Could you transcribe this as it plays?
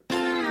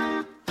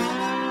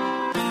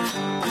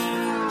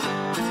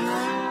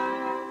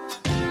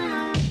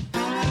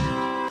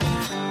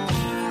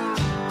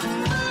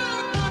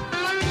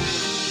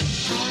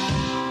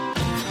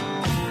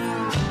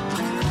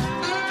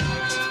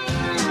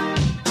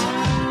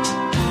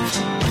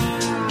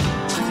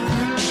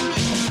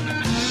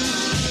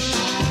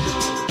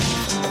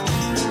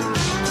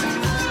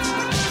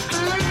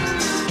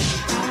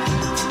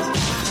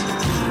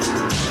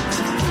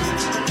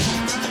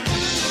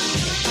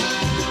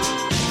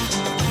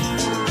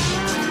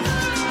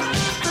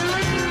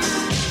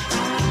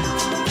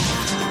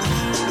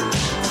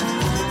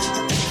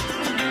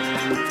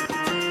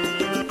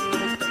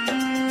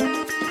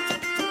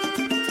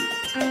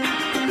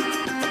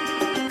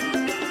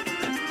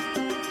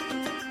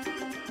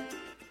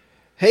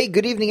Hey,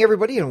 good evening,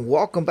 everybody, and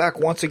welcome back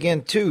once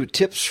again to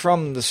Tips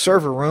from the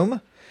Server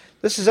Room.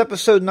 This is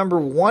episode number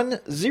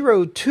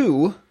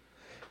 102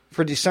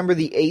 for December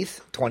the 8th,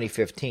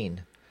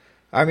 2015.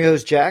 I'm your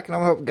host, Jack, and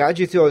I'm going to guide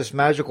you through this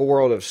magical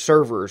world of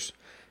servers,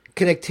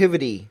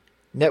 connectivity,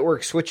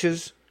 network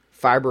switches,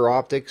 fiber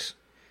optics,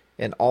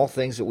 and all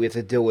things that we have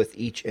to deal with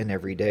each and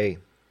every day.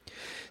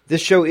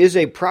 This show is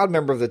a proud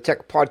member of the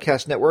Tech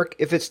Podcast Network.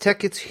 If it's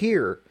tech, it's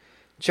here.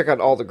 Check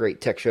out all the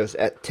great tech shows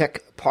at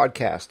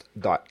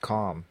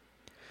techpodcast.com.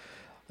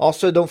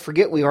 Also, don't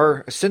forget we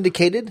are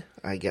syndicated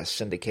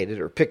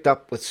or picked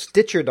up with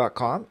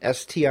Stitcher.com,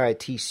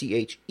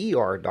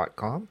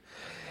 STITCHER.com,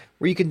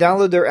 where you can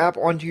download their app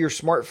onto your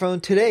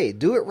smartphone today.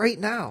 Do it right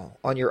now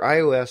on your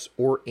iOS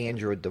or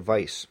Android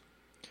device.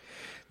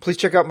 Please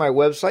check out my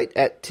website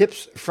at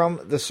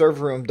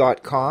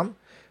tipsfromtheserverroom.com,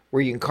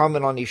 where you can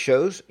comment on these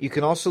shows. You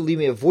can also leave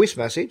me a voice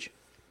message.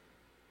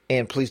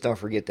 And please don't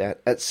forget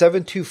that, at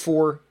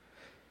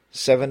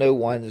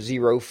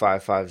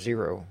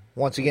 724-701-0550.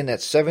 Once again,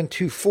 that's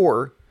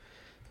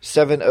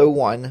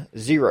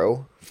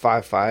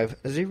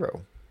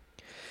 724-701-0550.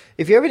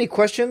 If you have any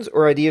questions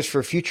or ideas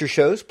for future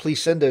shows, please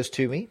send those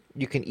to me.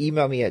 You can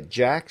email me at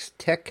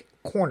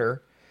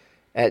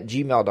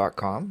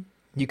jackstechcorner@gmail.com.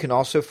 You can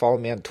also follow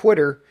me on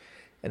Twitter,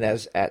 and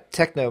as at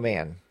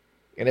Technoman.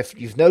 And if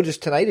you've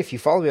noticed tonight, if you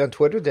follow me on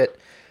Twitter, that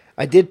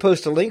I did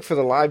post a link for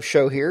the live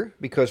show here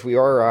because we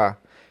are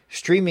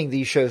streaming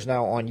these shows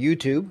now on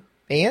YouTube.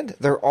 And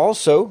they're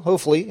also,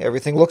 hopefully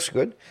everything looks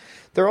good,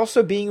 they're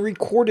also being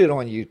recorded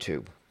on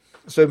YouTube.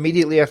 So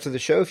immediately after the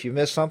show, if you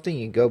missed something,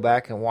 you can go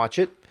back and watch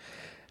it.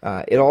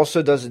 It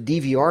also does a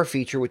DVR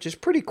feature, which is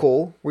pretty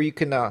cool, where you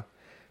can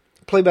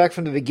play back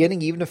from the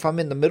beginning. Even if I'm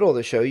in the middle of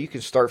the show, you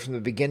can start from the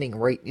beginning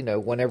right,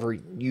 whenever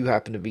you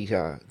happen to be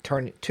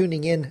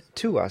tuning in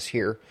to us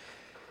here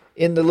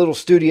in the little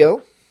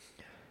studio.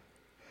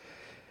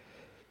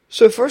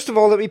 So first of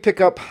all, let me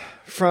pick up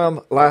from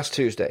last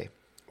Tuesday.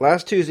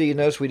 Last Tuesday, you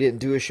noticed we didn't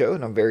do a show,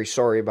 and I'm very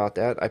sorry about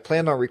that. I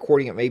planned on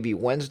recording it maybe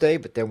Wednesday,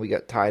 but then we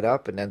got tied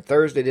up, and then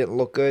Thursday didn't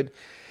look good.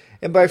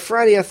 And by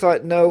Friday, I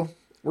thought, no,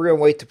 we're going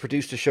to wait to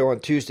produce the show on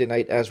Tuesday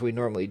night as we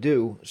normally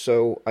do,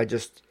 so I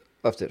just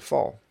left it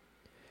fall.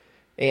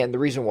 And the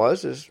reason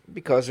is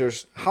because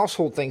there's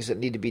household things that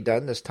need to be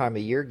done this time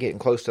of year, getting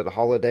close to the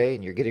holiday,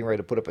 and you're getting ready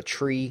to put up a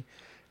tree.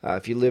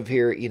 If you live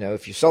here,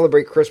 if you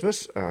celebrate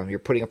Christmas, you're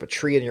putting up a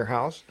tree in your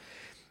house.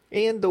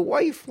 And the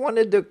wife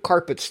wanted the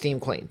carpet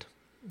steam cleaned.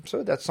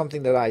 So that's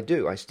something that I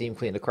do. I steam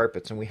clean the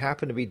carpets, and we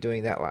happened to be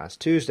doing that last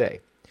Tuesday.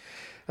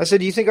 I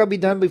said, do you think I'll be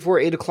done before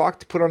 8 o'clock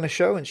to put on a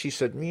show? And she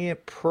said,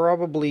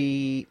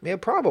 probably.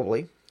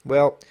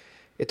 Well,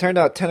 it turned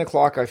out 10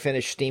 o'clock I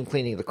finished steam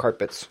cleaning the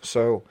carpets.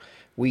 So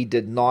we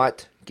did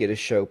not get a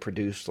show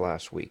produced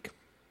last week.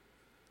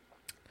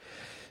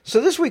 So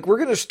this week, we're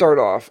going to start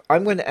off.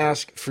 I'm going to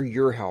ask for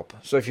your help.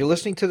 So if you're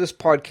listening to this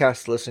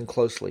podcast, listen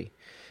closely.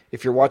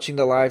 If you're watching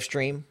the live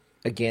stream,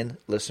 again,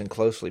 listen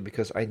closely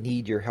because I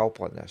need your help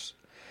on this.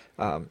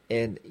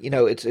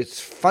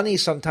 It's funny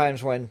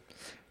sometimes when,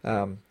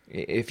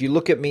 if you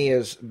look at me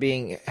as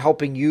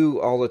helping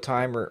you all the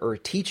time or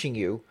teaching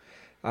you,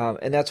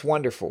 and that's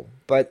wonderful.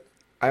 But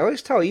I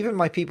always tell even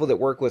my people that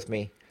work with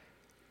me,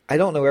 I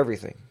don't know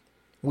everything.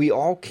 We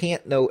all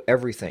can't know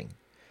everything.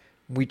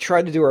 We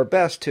try to do our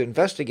best to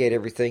investigate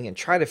everything and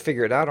try to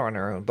figure it out on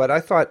our own. But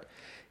I thought,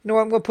 I'm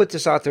going to put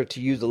this out there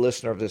to you, the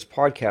listener of this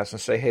podcast, and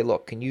say, hey,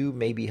 look, can you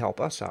maybe help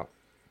us out?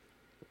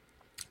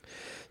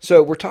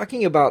 So we're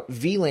talking about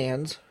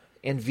VLANs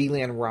and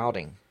VLAN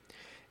routing.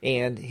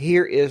 And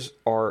here is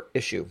our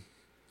issue.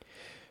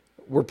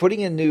 We're putting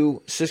in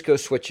new Cisco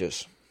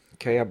switches.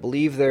 Okay, I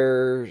believe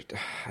they're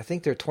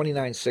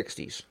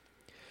 2960s.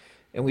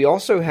 And we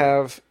also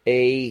have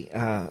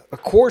a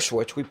core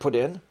switch we put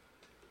in.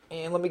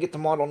 And let me get the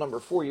model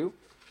number for you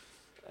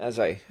as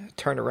I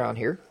turn around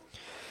here.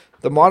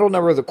 The model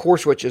number of the core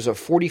switch is a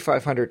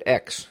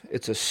 4500X.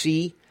 It's a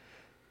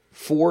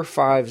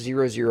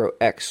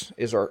C4500X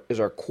is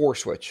our core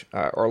switch,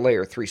 our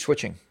layer 3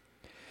 switching,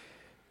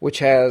 which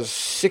has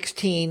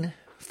 16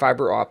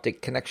 fiber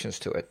optic connections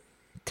to it,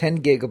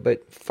 10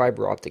 gigabit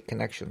fiber optic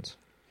connections.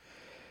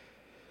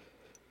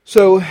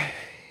 So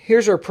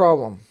here's our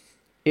problem,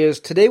 is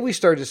today we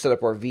started to set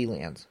up our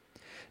VLANs.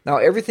 Now,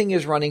 everything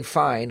is running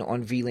fine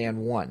on VLAN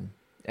 1,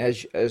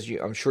 as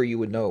I'm sure you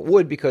would know it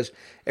would, because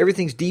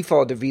everything's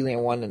defaulted to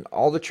VLAN 1, and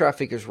all the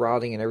traffic is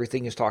routing, and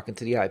everything is talking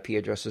to the IP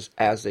addresses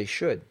as they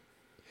should.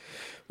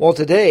 Well,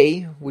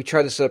 today, we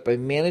tried to set up a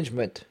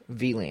management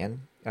VLAN.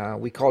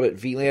 We called it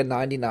VLAN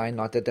 99,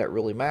 not that that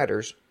really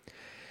matters.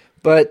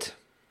 But,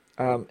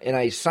 and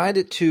I assigned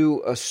it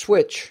to a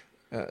switch,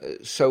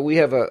 so we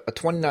have a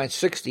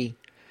 2960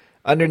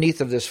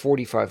 underneath of this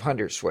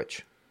 4500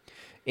 switch.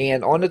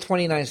 And on the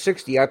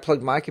 2960, I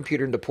plugged my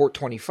computer into port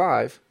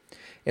 25,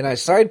 and I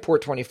assigned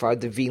port 25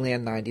 to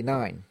VLAN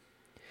 99.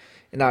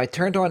 And now I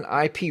turned on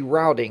IP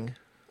routing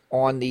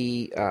on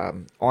the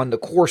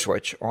core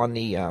switch on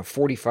the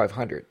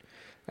 4500.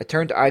 I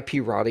turned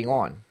IP routing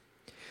on.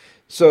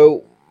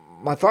 So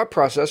my thought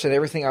process and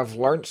everything I've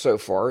learned so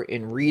far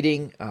in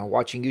reading,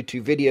 watching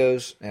YouTube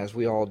videos, as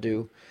we all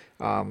do,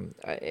 from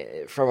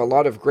a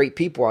lot of great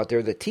people out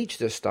there that teach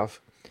this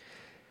stuff,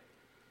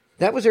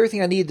 that was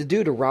everything I needed to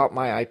do to route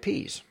my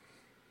IPs.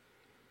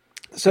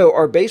 So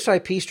our base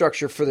IP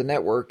structure for the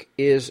network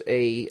is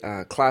a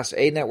Class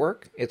A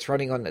network. It's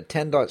running on the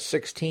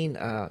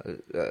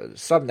 10.16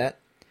 subnet.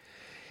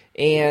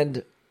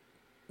 And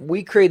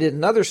we created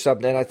another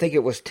subnet. I think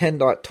it was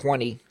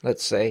 10.20,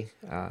 let's say.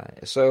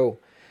 So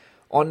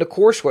on the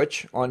core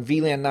switch on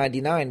VLAN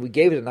 99, we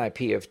gave it an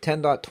IP of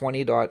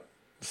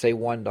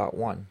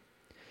 10.20.1.1.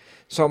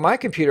 So on my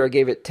computer, I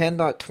gave it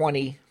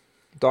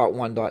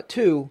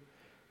 10.20.1.2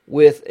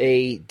 with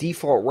a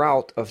default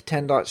route of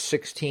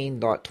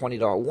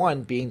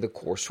 10.16.20.1 being the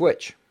core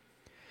switch.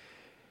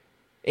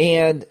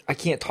 And I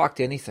can't talk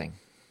to anything.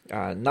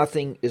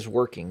 Nothing is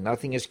working.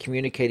 Nothing is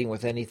communicating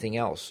with anything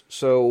else.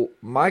 So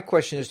my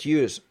question is to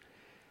you is,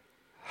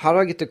 how do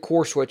I get the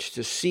core switch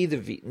to see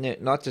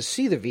not to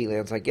see the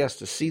VLANs, I guess,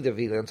 to see the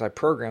VLANs. I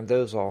programmed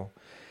those all.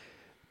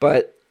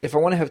 But if I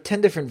want to have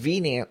 10 different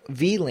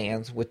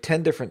VLANs with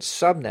 10 different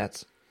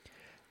subnets,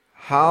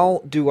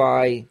 how do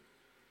I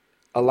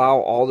allow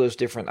all those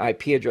different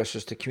IP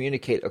addresses to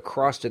communicate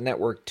across the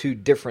network to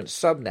different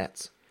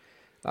subnets?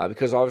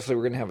 Because obviously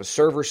we're going to have a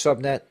server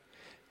subnet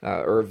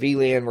or a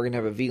VLAN. We're going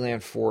to have a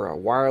VLAN for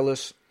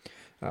wireless,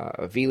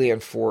 a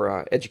VLAN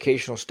for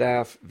educational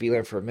staff,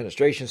 VLAN for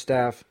administration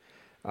staff,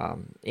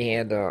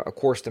 and of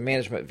course the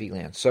management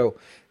VLAN. So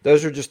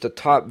those are just the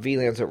top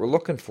VLANs that we're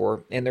looking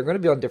for, and they're going to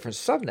be on different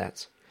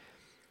subnets.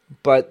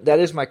 But that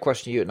is my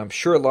question to you, and I'm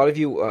sure a lot of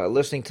you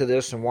listening to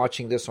this and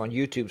watching this on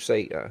YouTube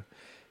say,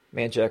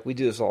 man, Jack, we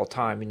do this all the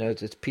time. You know,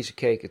 it's a piece of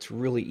cake. It's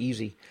really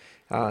easy.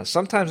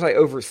 Sometimes I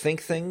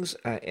overthink things,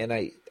 and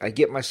I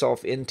get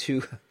myself in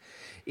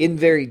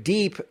very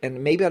deep,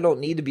 and maybe I don't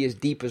need to be as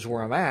deep as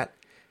where I'm at.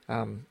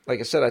 Like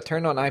I said, I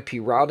turned on IP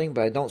routing,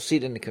 but I don't see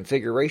it in the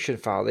configuration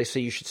file. They say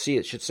you should see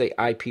it. It should say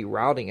IP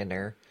routing in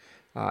there,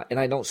 and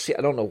I don't see.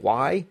 I don't know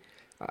why.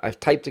 I've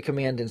typed the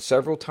command in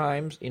several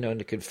times, in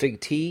the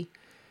config T,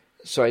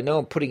 so I know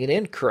I'm putting it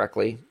in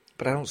correctly,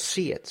 but I don't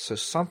see it. So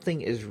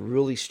something is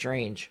really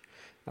strange.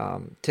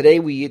 Today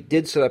we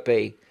did set up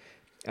an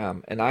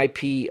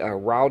IP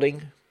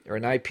routing or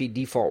an IP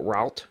default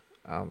route,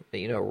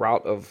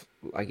 route of,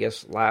 I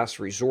guess, last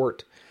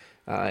resort,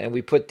 and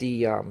we put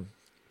the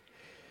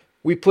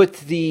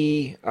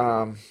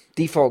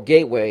default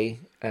gateway,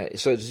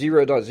 so it's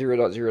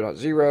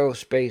 0.0.0.0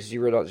 space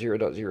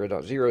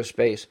 0.0.0.0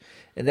 space,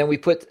 and then we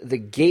put the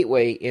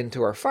gateway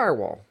into our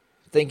firewall,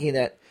 thinking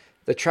that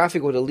the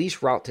traffic would at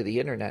least route to the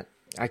internet.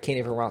 I can't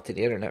even route to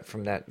the internet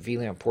from that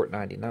VLAN port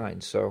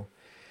 99, so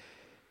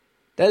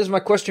that is my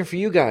question for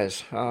you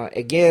guys.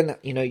 Again,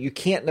 you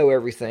can't know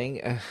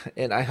everything,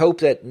 and I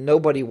hope that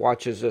nobody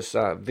watches this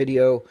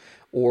video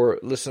or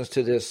listens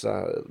to this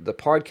the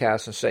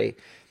podcast and say,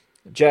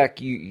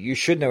 Jack, you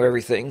should know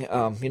everything,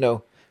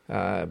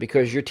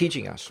 because you're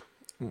teaching us.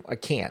 I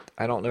can't.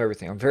 I don't know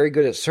everything. I'm very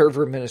good at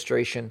server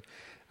administration,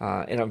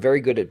 and I'm very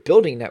good at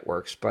building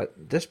networks, but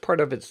this part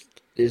of it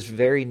is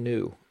very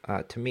new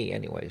to me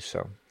anyway.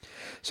 So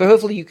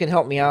hopefully you can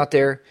help me out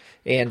there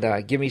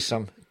and give me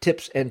some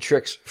tips and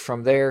tricks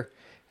from there.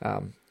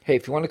 Hey,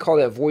 if you want to call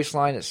that voice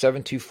line at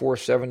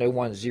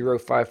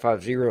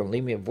 724-701-0550 and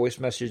leave me a voice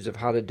message of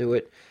how to do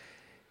it,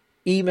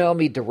 email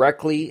me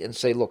directly and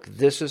say, look,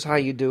 this is how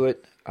you do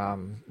it.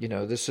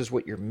 This is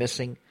what you're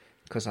missing,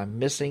 because I'm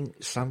missing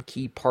some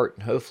key part,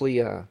 and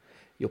hopefully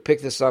you'll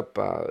pick this up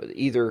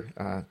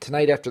either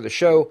tonight after the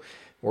show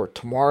or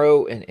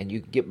tomorrow, and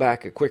you can get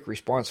back a quick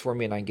response for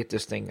me, and I can get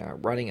this thing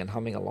running and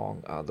humming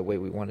along the way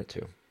we want it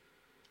to.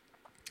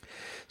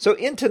 So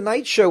in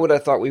tonight's show, what I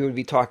thought we would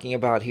be talking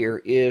about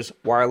here is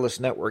wireless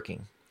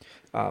networking.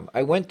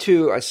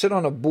 I sit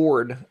on a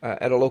board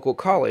at a local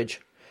college,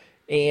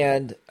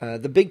 and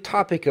the big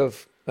topic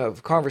of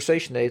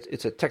conversation today,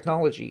 it's a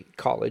technology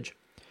college,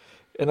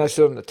 and I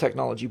sit on the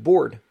technology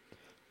board.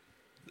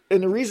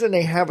 And the reason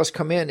they have us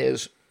come in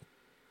is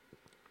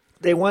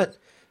they want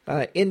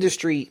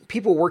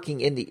people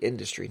working in the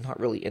industry, not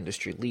really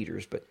industry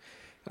leaders, but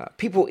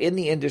people in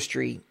the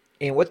industry.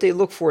 And what they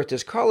look for at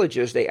this college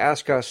is they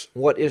ask us,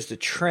 what is the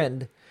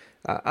trend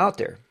out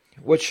there?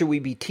 What should we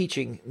be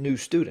teaching new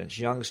students,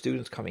 young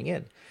students coming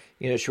in?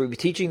 Should we be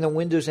teaching them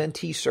Windows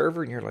NT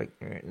Server? And you're like,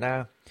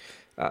 nah.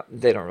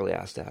 They don't really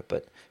ask that,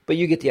 but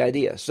you get the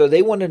idea. So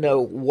they want to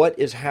know what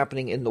is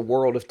happening in the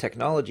world of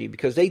technology,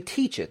 because they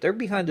teach it. They're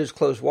behind those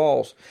closed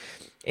walls.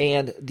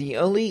 And the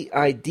only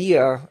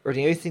idea or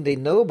the only thing they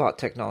know about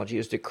technology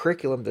is the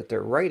curriculum that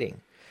they're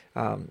writing.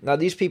 Now,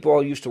 these people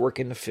all used to work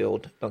in the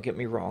field. Don't get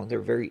me wrong. They're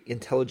very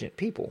intelligent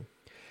people.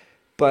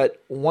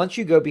 But once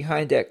you go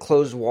behind that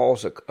closed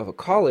walls of a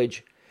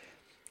college,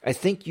 I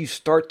think you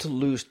start to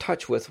lose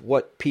touch with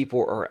what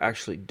people are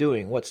actually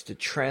doing. What's the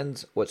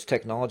trends? What's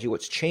technology?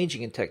 What's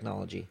changing in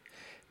technology?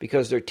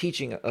 Because they're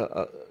teaching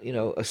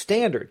a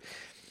standard.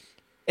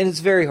 And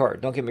it's very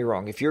hard. Don't get me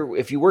wrong. If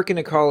you work in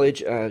a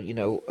college,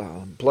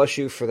 bless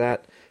you for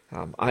that.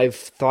 I've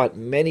thought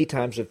many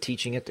times of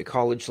teaching at the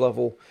college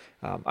level.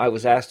 I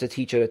was asked to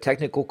teach at a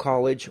technical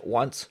college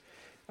once,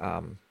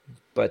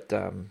 but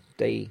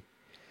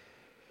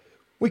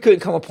we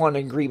couldn't come upon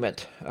an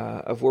agreement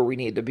of where we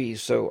needed to be,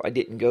 so I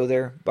didn't go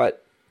there.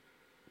 But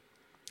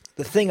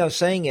the thing I'm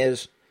saying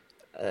is,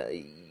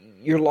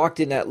 you're locked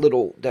in that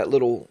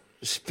little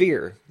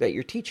sphere that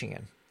you're teaching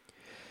in.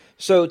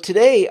 So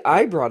today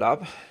I brought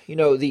up,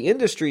 the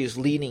industry is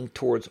leaning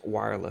towards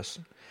wireless.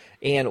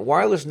 And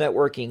wireless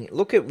networking,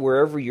 look at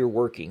wherever you're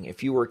working.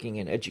 If you're working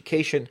in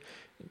education,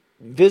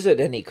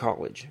 visit any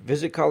college.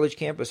 Visit college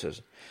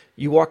campuses.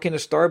 You walk into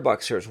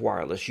Starbucks, there's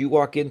wireless. You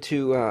walk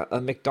into a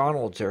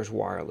McDonald's, there's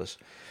wireless.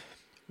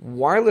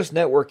 Wireless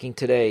networking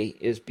today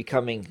is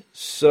becoming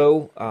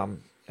so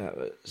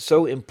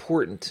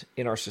important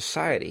in our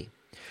society.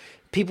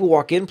 People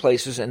walk in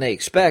places and they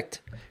expect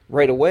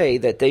right away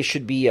that they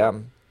should be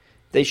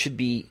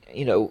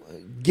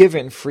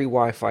given free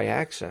Wi-Fi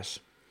access.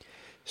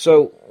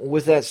 So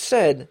with that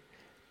said,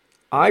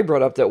 I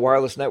brought up that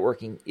wireless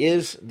networking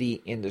is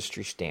the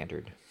industry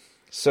standard.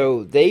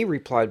 So they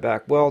replied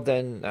back, well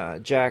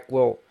then, Jack,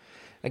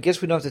 I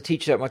guess we don't have to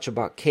teach that much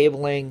about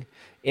cabling,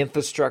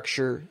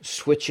 infrastructure,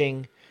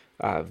 switching,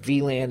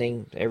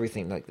 VLANing,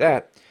 everything like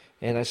that.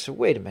 And I said,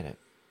 wait a minute.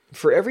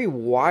 For every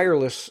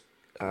wireless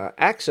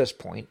access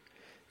point,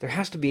 there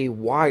has to be a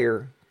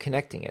wire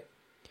connecting it.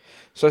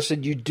 So I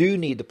said, you do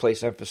need to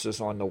place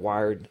emphasis on the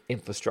wired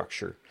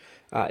infrastructure.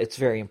 It's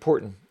very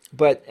important.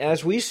 But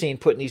as we've seen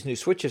putting these new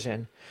switches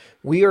in,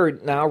 we are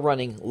now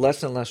running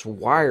less and less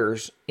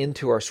wires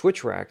into our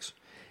switch racks,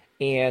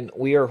 and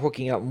we are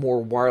hooking up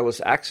more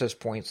wireless access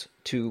points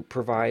to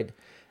provide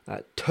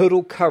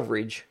total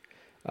coverage,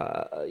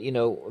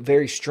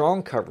 very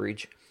strong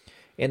coverage,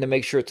 and to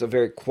make sure it's a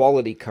very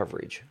quality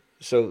coverage.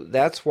 So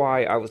that's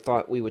why I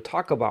thought we would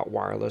talk about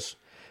wireless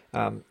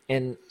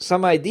and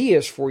some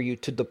ideas for you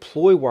to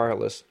deploy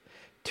wireless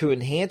to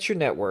enhance your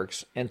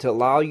networks and to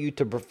allow you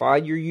to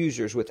provide your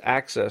users with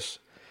access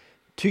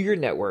to your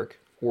network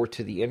or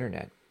to the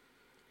internet,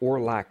 or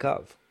lack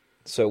of.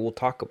 So we'll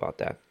talk about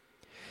that.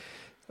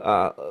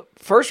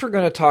 First, we're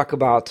going to talk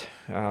about,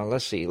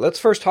 let's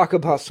first talk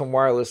about some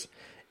wireless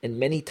and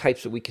many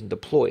types that we can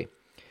deploy.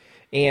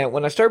 And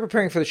when I started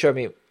preparing for the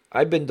show,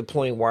 I've been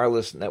deploying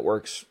wireless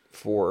networks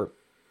for,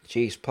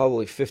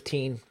 probably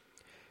 15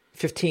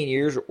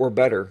 years or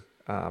better.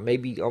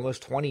 Maybe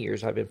almost 20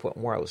 years I've been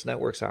putting wireless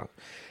networks out.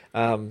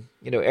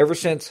 Ever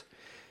since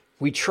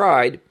we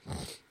tried,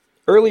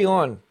 early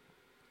on,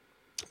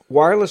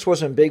 wireless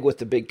wasn't big with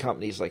the big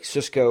companies like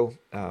Cisco,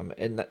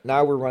 and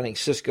now we're running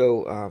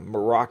Cisco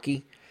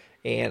Meraki.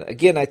 And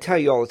again, I tell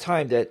you all the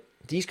time that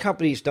these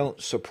companies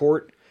don't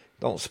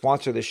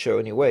sponsor this show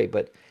anyway,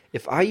 but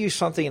if I use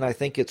something and I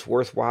think it's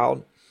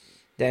worthwhile,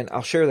 then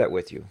I'll share that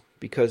with you,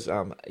 because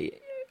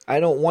I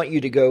don't want you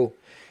to go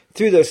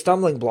through those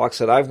stumbling blocks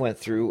that I've went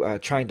through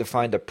trying to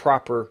find a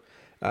proper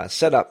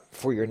setup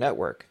for your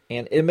network.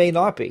 And it may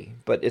not be,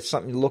 but it's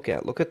something to look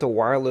at. Look at the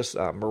wireless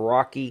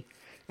Meraki.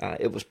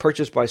 It was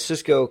purchased by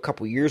Cisco a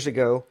couple years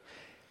ago.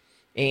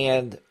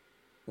 And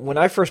when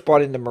I first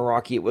bought into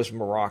Meraki, it was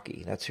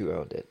Meraki. That's who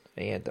owned it.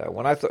 And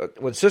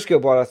when Cisco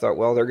bought it, I thought,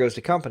 well, there goes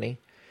the company.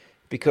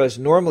 Because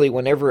normally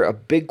whenever a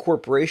big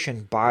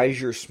corporation buys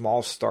your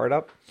small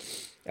startup,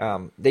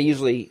 they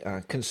usually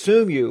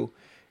consume you,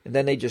 and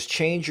then they just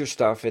change your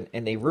stuff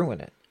and they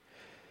ruin it.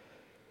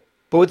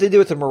 But what they did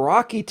with the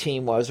Meraki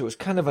team it was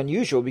kind of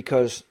unusual,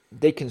 because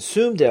they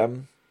consumed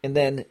them, and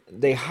then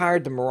they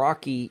hired the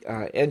Meraki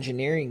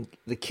engineering,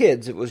 the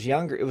kids. It was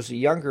a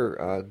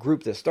younger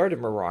group that started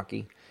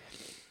Meraki.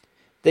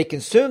 They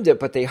consumed it,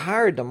 but they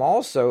hired them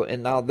also,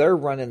 and now they're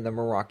running the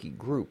Meraki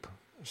group.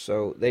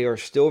 So they are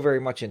still very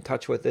much in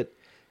touch with it,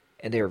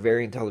 and they are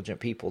very intelligent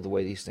people the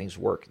way these things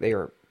work. They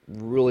are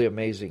really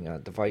amazing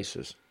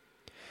devices.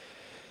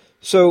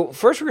 So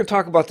first we're going to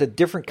talk about the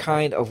different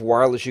kind of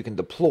wireless you can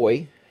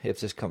deploy, if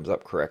this comes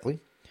up correctly.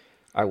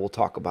 I will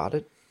talk about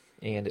it,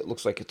 and it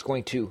looks like it's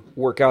going to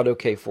work out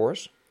okay for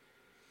us.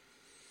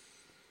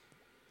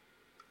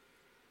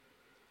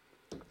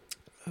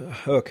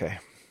 Okay.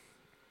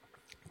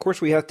 Of course,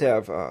 we have to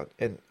have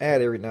an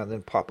ad every now and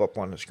then pop up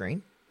on the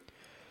screen.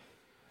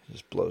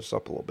 Just blows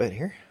up a little bit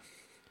here.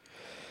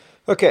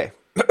 Okay,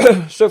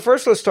 so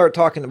first let's start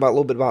talking about a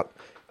little bit about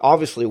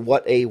obviously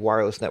what a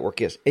wireless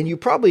network is. And you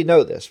probably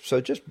know this,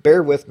 so just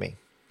bear with me.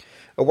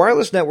 A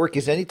wireless network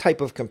is any type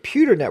of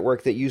computer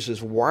network that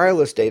uses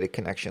wireless data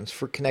connections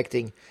for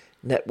connecting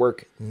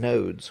network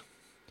nodes.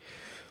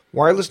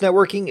 Wireless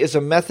networking is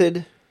a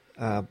method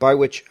by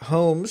which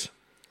homes,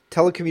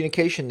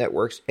 telecommunication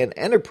networks, and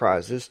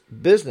enterprises,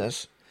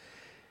 business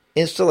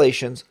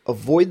installations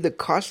avoid the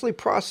costly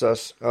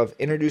process of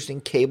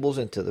introducing cables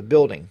into the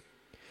building,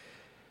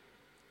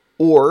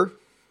 or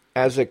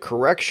as a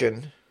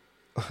connection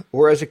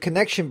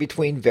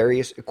between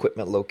various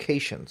equipment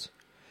locations.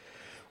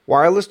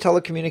 Wireless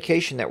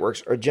telecommunication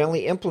networks are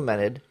generally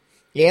implemented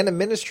and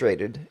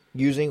administrated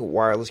using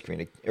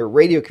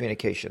radio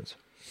communications.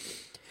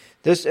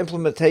 This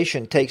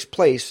implementation takes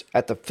place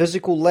at the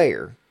physical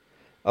layer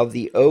of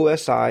the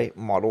OSI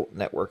model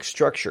network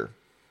structure.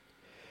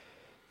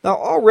 Now,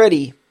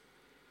 already,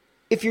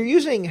 if you're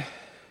using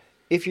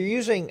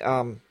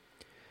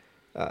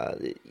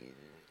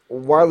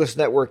wireless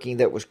networking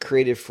that was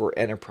created for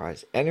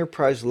enterprise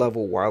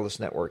level wireless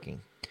networking,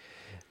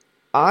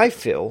 I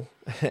feel,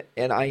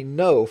 and I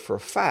know for a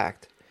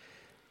fact,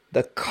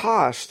 the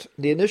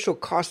initial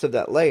cost of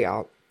that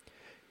layout,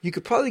 you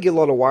could probably get a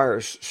lot of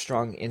wires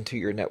strung into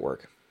your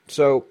network.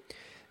 So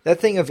that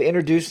thing of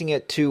introducing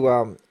it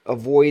to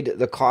avoid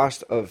the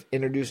cost of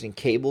introducing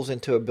cables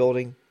into a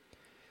building,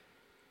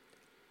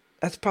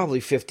 that's probably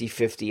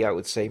 50-50, I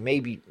would say,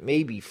 maybe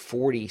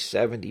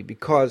 40-70,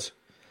 because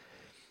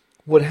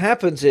what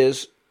happens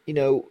is,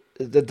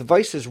 the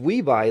devices we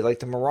buy, like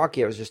the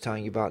Meraki I was just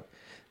telling you about,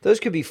 those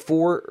could be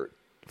 $400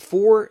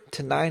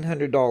 to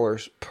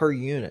 $900 per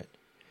unit.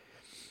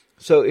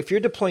 So if you're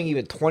deploying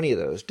even 20 of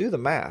those, do the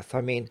math. I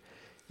mean,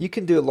 you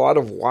can do a lot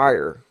of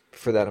wire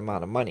for that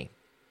amount of money.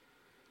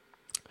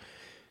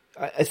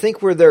 I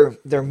think where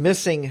they're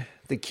missing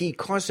the key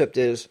concept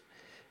is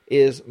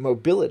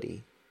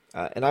mobility.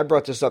 And I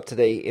brought this up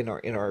today in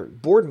our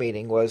board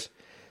meeting, was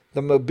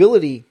the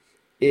mobility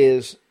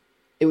is,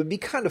 it would be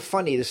kind of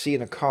funny to see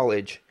in a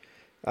college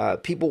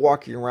people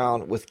walking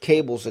around with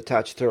cables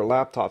attached to their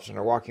laptops and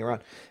they're walking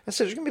around. I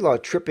said there's going to be a lot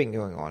of tripping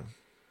going on.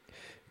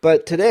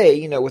 But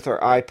today, with our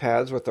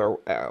iPads, with our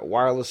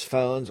wireless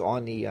phones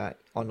on the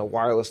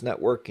wireless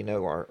network,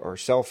 our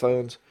cell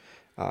phones,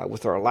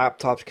 with our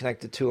laptops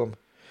connected to them,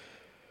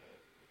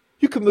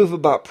 you can move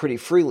about pretty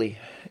freely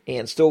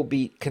and still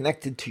be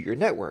connected to your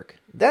network.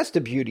 That's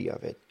the beauty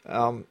of it.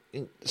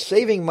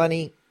 Saving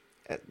money,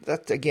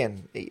 that's,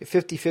 again,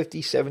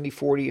 50-50,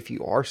 70-40 if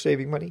you are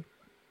saving money.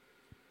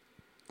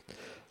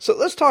 So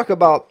let's talk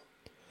about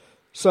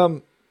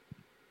some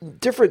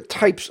different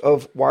types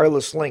of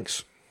wireless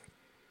links.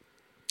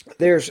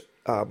 There's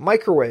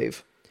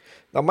microwave.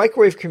 Now,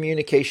 microwave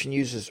communication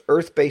uses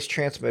earth-based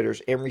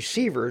transmitters and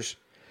receivers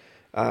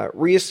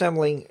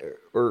resembling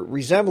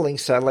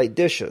satellite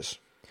dishes.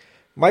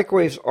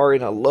 Microwaves are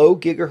in a low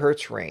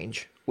gigahertz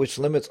range, which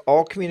limits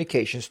all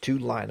communications to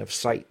line of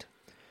sight.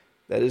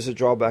 That is a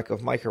drawback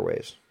of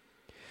microwaves.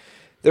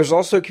 There's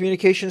also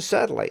communication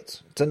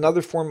satellites. It's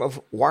another form of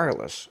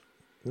wireless.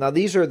 Now,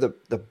 these are the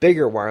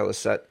bigger wireless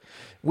set.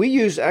 We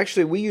use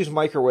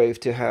microwave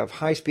to have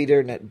high-speed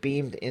internet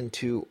beamed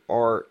into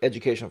our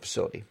educational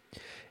facility.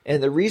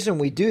 And the reason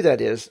we do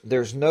that is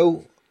there's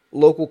no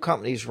local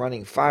companies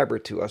running fiber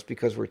to us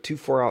because we're too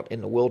far out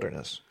in the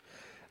wilderness.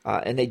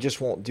 And they just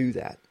won't do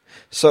that.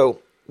 So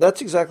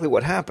that's exactly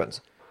what happens,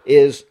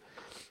 is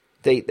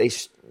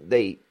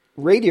they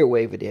radio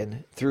wave it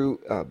in through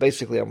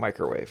basically a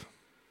microwave.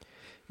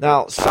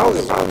 Now,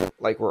 cellular,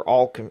 like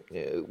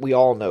we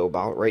all know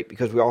about, right?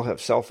 Because we all have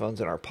cell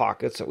phones in our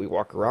pockets that we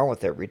walk around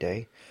with every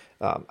day.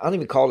 I don't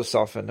even call it a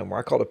cell phone anymore.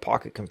 I call it a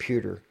pocket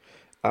computer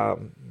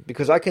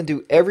because I can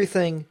do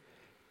everything.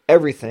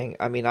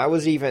 I mean, I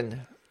was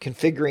even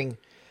configuring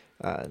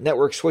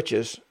network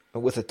switches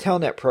with a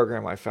Telnet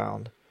program I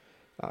found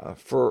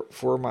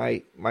for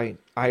my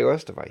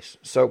iOS device.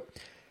 So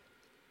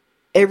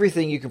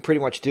everything you can pretty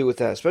much do with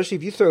that, especially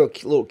if you throw a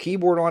little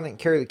keyboard on it and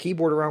carry the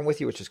keyboard around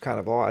with you, which is kind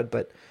of odd,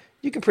 but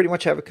you can pretty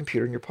much have a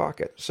computer in your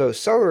pocket. So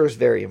cellular is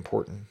very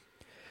important.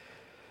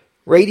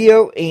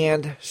 Radio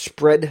and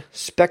spread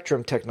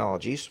spectrum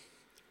technologies.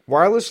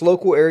 Wireless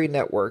local area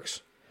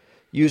networks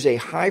use a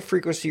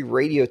high-frequency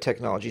radio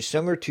technology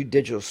similar to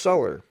digital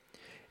cellular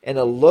and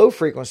a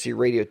low-frequency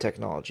radio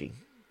technology.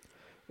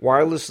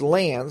 Wireless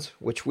LANs,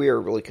 which we are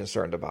really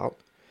concerned about,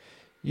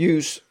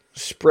 use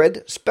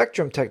spread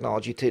spectrum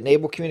technology to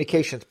enable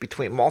communications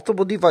between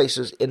multiple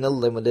devices in a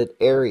limited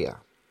area.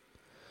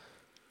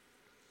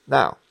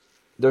 Now,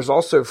 there's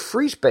also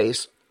free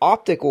space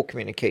optical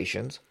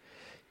communications,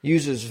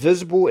 uses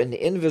visible and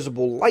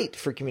invisible light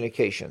for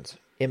communications.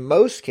 In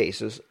most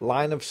cases,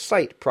 line of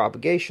sight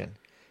propagation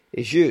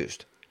is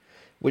used,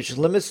 which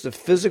limits the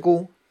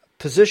physical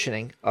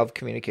positioning of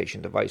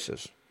communication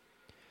devices.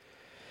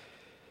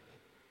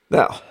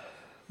 Now,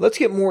 let's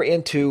get more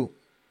into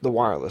the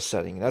wireless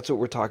setting. That's what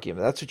we're talking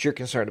about. That's what you're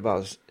concerned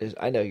about. Is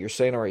I know you're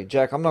saying already,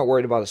 Jack, I'm not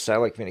worried about a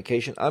satellite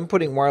communication. I'm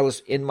putting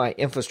wireless in my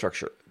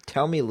infrastructure.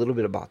 Tell me a little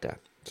bit about that.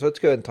 So let's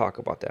go ahead and talk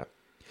about that.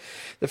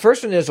 The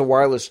first one is a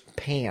wireless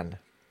PAN,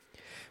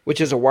 which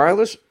is a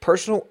wireless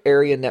personal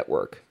area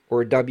network,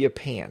 or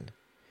WPAN.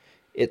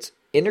 It's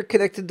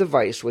interconnected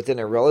device within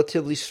a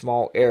relatively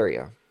small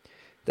area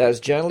that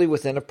is generally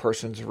within a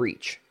person's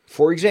reach.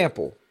 For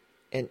example,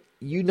 and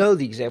you know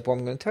the example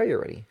I'm going to tell you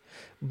already,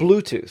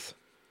 Bluetooth.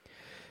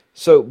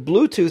 So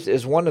Bluetooth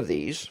is one of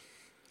these.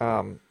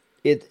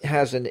 It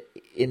has an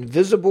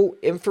invisible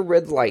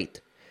infrared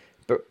light,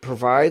 but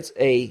provides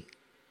a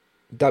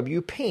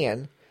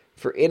WPAN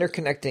for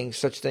interconnecting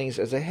such things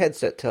as a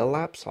headset to a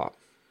laptop.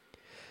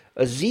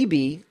 A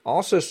ZB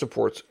also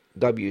supports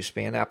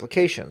WSPAN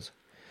applications.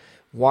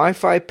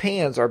 Wi-Fi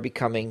PANs are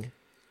becoming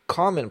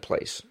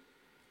commonplace,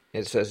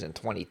 it says in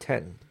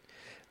 2010,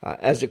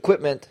 as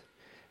equipment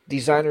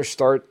designers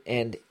start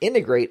and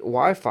integrate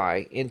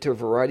Wi-Fi into a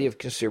variety of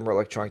consumer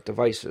electronic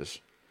devices.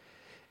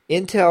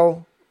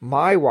 Intel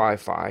My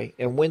Wi-Fi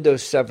and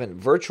Windows 7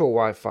 Virtual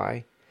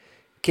Wi-Fi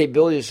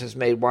capabilities has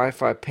made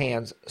Wi-Fi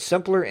PANs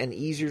simpler and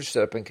easier to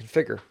set up and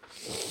configure.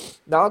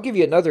 Now, I'll give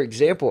you another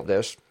example of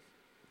this.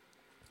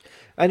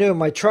 I know in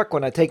my truck,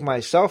 when I take my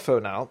cell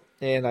phone out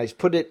and I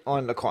put it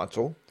on the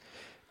console,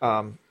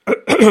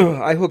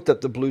 I hooked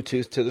up the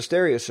Bluetooth to the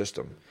stereo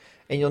system.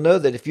 And you'll know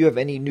that if you have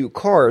any new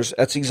cars,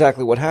 that's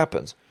exactly what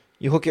happens.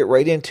 You hook it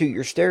right into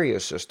your stereo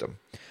system.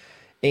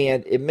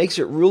 And it makes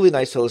it really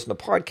nice to listen to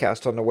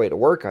podcasts on the way to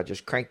work. I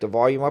just crank the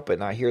volume up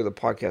and I hear the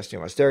podcast in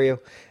my stereo.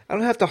 I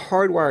don't have to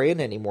hardwire in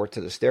anymore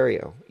to the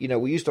stereo. You know,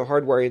 we used to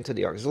hardwire into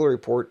the auxiliary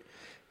port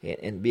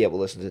and be able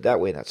to listen to it that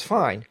way, and that's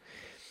fine.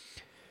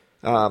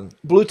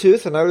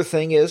 Bluetooth, another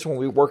thing is when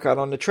we work out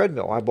on the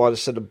treadmill, I bought a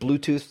set of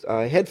Bluetooth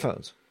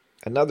headphones.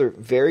 Another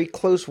very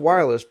close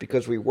wireless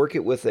because we work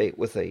it with a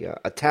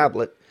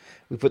tablet.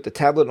 We put the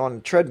tablet on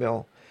the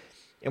treadmill,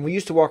 and we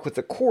used to walk with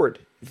the cord.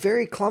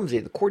 Very clumsy.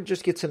 The cord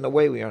just gets in the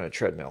way when you're on a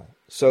treadmill.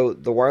 So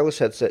the wireless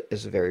headset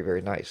is very,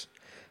 very nice.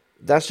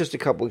 That's just a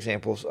couple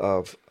examples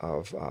of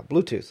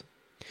Bluetooth.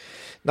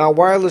 Now,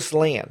 wireless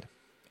LAN.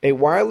 A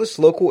wireless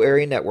local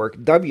area network,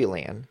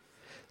 WLAN,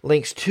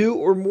 links two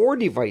or more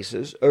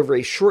devices over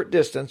a short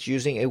distance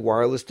using a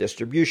wireless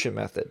distribution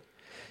method,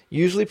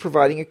 usually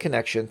providing a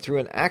connection through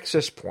an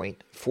access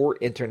point for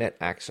internet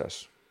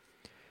access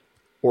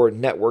or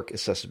network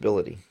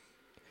accessibility.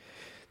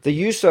 The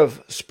use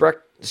of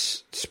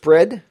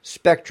spread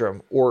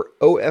spectrum or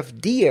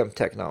OFDM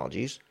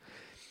technologies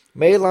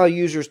may allow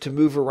users to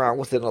move around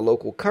within a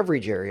local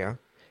coverage area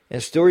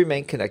and still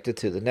remain connected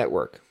to the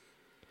network.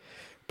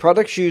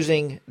 Products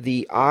using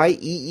the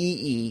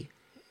IEEE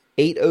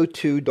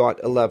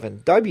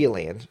 802.11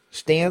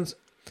 WLAN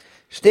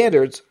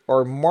standards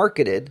are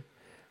marketed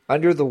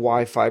under the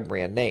Wi-Fi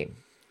brand name.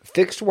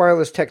 Fixed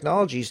wireless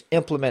technologies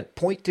implement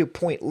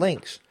point-to-point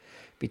links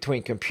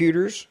between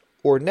computers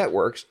or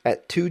networks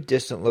at two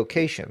distant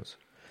locations,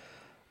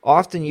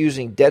 often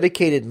using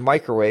dedicated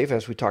microwave,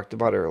 as we talked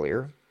about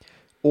earlier,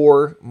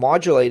 or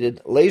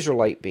modulated laser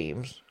light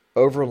beams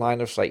over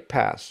line-of-sight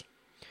paths.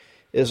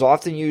 It is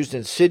often used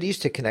in cities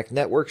to connect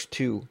networks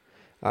to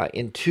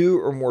in two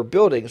or more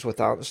buildings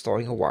without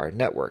installing a wired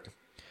network.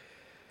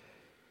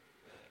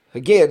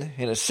 Again,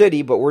 in a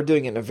city, but we're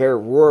doing it in a very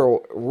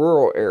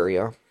rural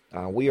area.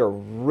 We are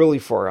really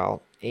far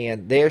out,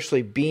 and they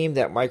actually beam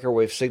that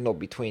microwave signal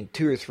between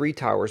 2 or 3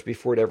 towers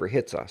before it ever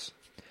hits us.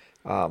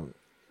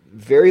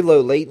 Very low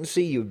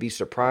latency. You would be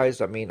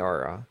surprised. I mean,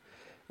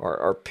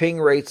 our ping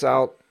rates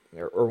out,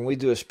 or when we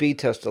do a speed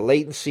test, the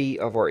latency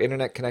of our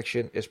internet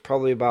connection is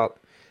probably about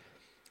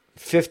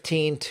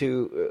 15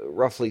 to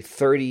roughly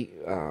 30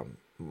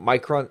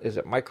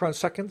 micron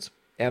seconds,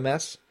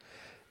 ms.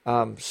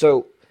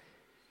 So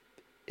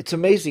it's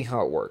amazing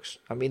how it works.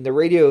 I mean, the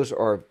radios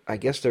are, I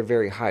guess they're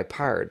very high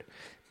powered,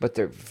 but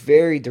they're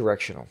very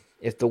directional.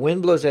 If the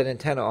wind blows that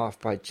antenna off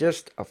by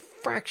just a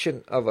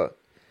fraction of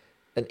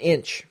an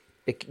inch,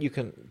 you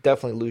can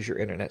definitely lose your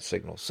internet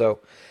signal. So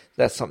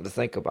that's something to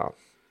think about.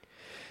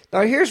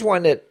 Now here's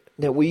one that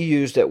we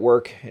used at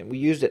work, and we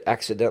used it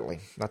accidentally.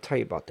 I'll tell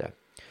you about that.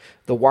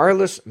 The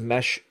wireless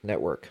mesh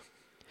network.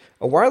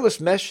 A wireless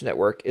mesh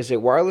network is a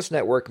wireless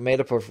network made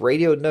up of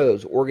radio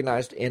nodes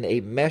organized in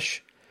a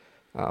mesh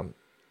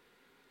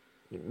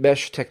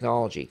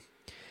technology.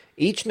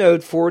 Each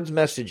node forwards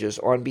messages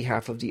on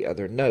behalf of the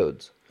other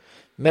nodes.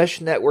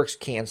 Mesh networks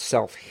can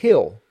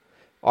self-heal,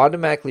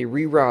 automatically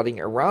rerouting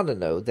around a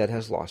node that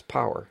has lost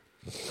power.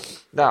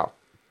 Now,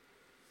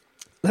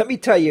 let me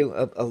tell you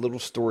a little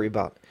story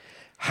about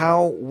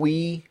how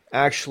we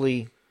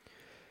actually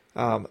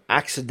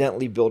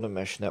accidentally build a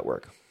mesh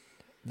network.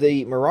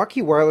 The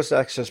Meraki wireless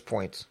access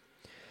points,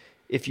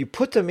 if you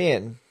put them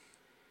in,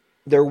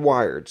 they're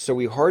wired. So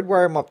we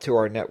hardwire them up to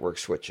our network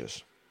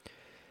switches.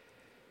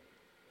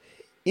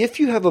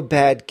 If you have a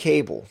bad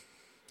cable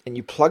and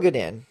you plug it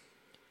in,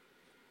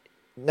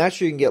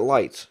 naturally you can get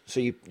lights. So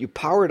you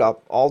power it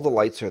up, all the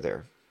lights are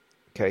there.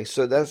 Okay,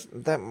 so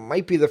that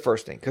might be the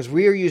first thing, because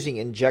we are using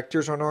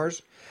injectors on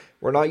ours.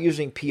 We're not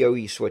using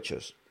PoE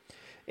switches.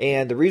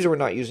 And the reason we're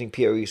not using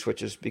PoE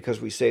switches is because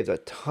we saved a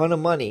ton of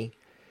money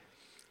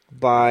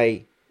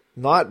by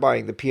not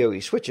buying the PoE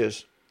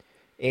switches,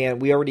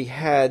 and we already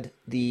had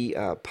the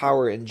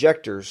power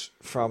injectors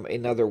from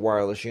another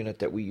wireless unit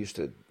that we used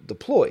to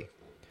deploy.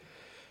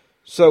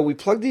 So we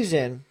plug these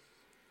in,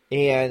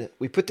 and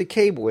we put the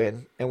cable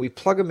in, and we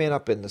plug them in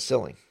up in the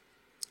ceiling.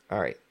 All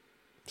right,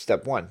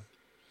 step one.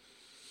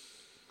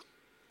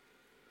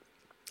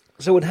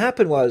 So what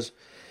happened was,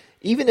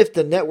 even if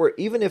the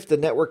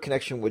network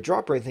connection would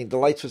drop or anything, the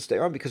lights would stay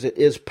on because it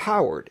is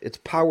powered. It's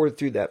powered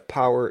through that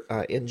power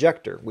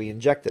injector. We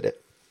injected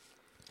it.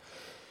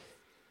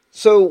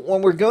 So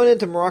when we're going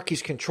into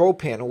Meraki's control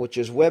panel, which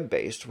is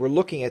web-based, we're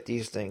looking at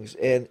these things,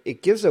 and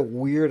it gives a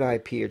weird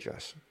IP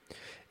address.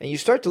 And you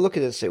start to look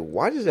at it and say,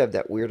 why does it have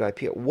that weird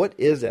IP? What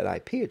is that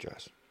IP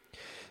address?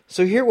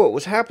 So here what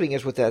was happening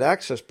is with that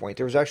access point,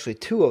 there was actually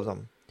 2 of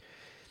them.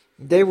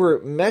 they were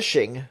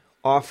meshing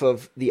off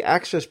of the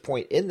access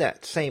point in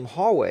that same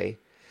hallway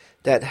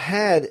that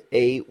had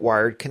a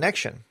wired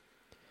connection.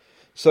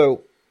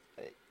 So,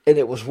 and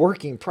it was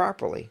working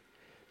properly.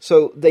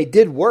 So they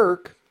did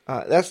work.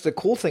 That's the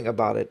cool thing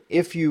about it.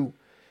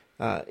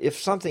 If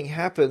something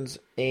happens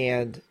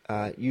and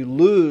you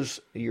lose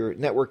your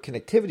network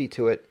connectivity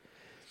to it,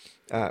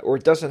 or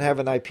it doesn't have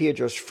an IP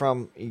address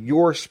from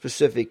your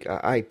specific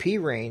IP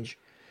range,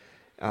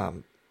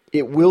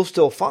 it will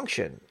still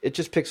function. It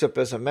just picks up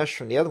as a mesh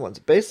from the other ones.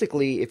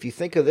 Basically, if you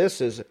think of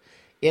this as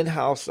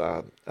in-house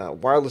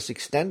wireless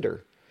extender,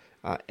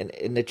 and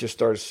it just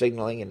started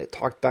signaling and it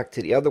talked back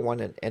to the other one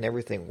and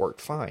everything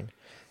worked fine.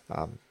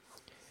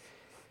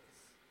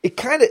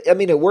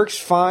 It works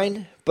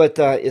fine, but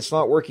it's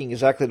not working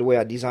exactly the way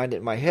I designed it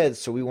in my head,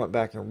 so we went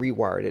back and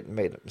rewired it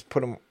and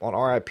put them on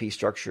our IP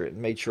structure and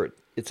made sure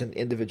it's an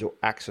individual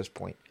access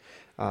point.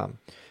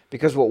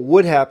 Because what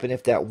would happen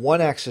if that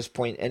one access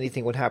point,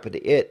 anything would happen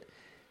to it,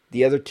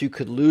 the other two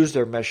could lose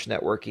their mesh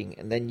networking,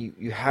 and then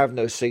you have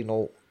no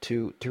signal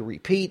to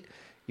repeat.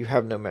 You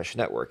have no mesh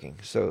networking.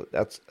 So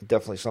that's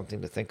definitely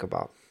something to think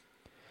about.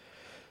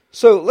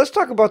 So let's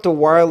talk about the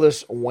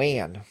wireless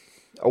WAN.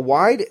 A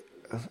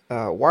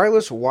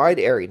wireless wide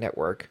area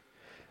network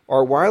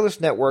are wireless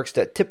networks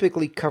that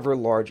typically cover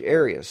large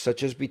areas,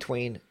 such as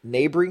between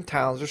neighboring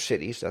towns or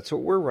cities. That's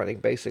what we're running,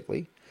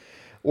 basically,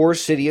 or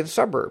city and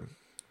suburb.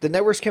 The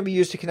networks can be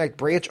used to connect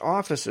branch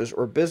offices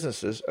or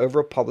businesses over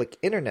a public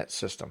internet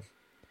system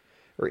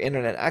or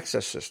internet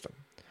access system.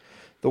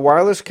 The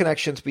wireless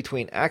connections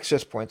between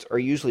access points are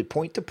usually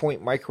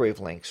point-to-point microwave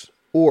links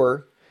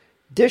or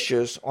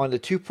dishes on the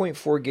 2.4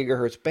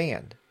 gigahertz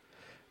band,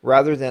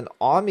 rather than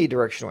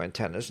omnidirectional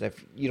antennas. And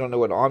if you don't know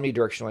what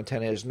omnidirectional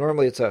antenna is,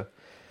 normally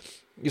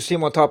you see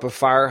them on top of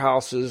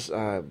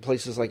firehouses,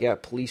 places like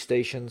that, police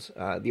stations.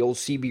 The old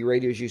CB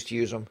radios used to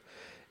use them.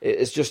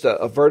 It's just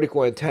a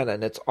vertical antenna,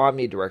 and it's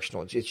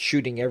omnidirectional. It's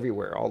shooting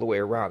everywhere, all the way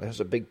around. It has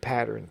a big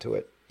pattern to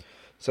it.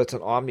 So it's an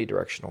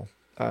omnidirectional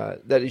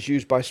that is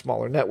used by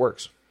smaller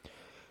networks.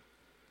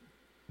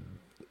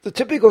 The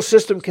typical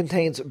system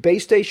contains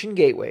base station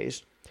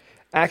gateways,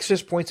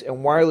 access points,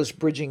 and wireless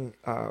bridging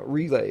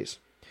relays.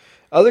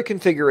 Other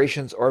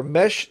configurations are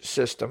mesh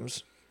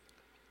systems,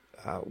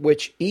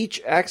 which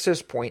each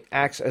access point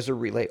acts as a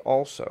relay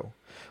also.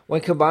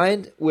 When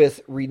combined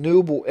with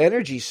renewable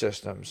energy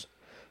systems,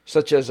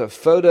 such as a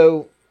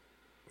photovoltaic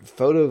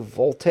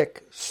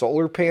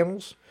solar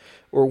panels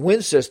or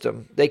wind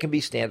system, they can be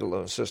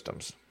standalone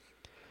systems.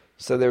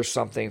 So there's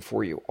something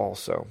for you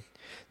also.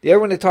 The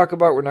other one to talk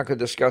about, we're not going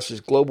to discuss, is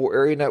global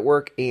area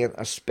network and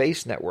a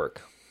space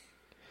network.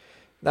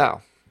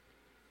 Now,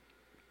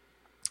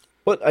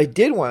 what I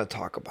did want to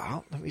talk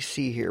about, let me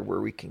see here where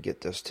we can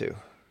get this to.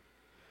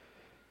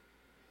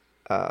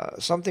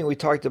 Something we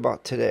talked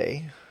about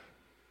today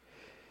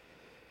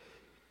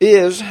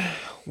is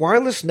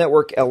wireless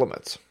network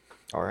elements.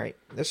 All right,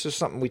 this is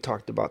something we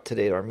talked about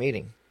today at our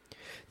meeting.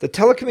 The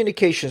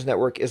telecommunications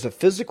network is a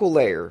physical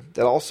layer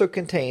that also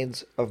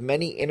contains of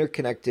many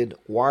interconnected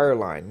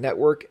wireline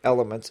network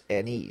elements,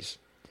 NEs.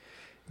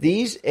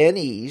 These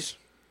NEs,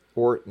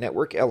 or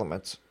network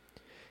elements,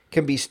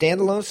 can be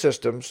standalone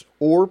systems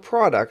or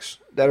products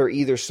that are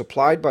either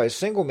supplied by a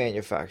single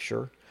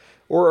manufacturer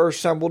or are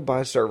assembled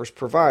by a service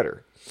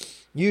provider,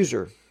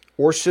 user,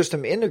 or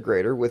system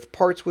integrator with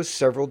parts with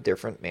several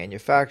different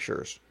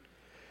manufacturers.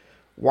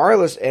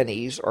 Wireless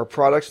NEs are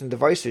products and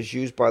devices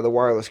used by the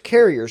wireless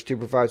carriers to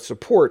provide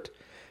support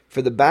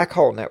for the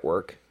backhaul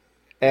network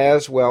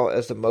as well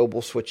as the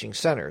mobile switching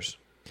centers.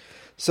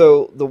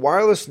 So the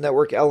wireless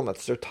network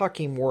elements, they're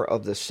talking more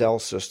of the cell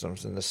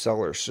systems and the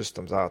cellular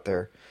systems out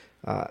there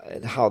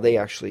and how they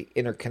actually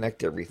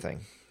interconnect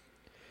everything.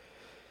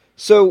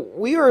 So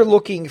we are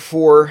looking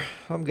for,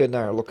 I'm good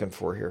now, looking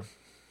for here.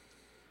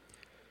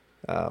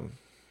 All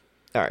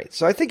right,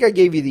 so I think I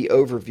gave you the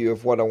overview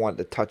of what I wanted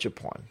to touch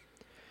upon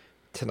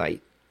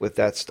tonight with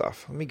that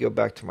stuff. Let me go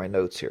back to my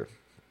notes here.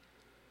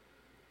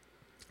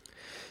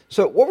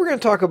 So what we're going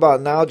to talk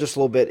about now just a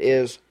little bit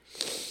is,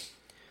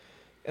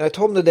 and I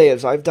told them today,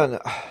 is I've done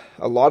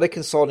a lot of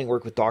consulting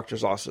work with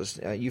doctors' offices.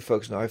 You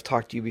folks know I've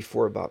talked to you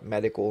before about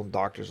medical and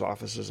doctors'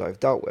 offices I've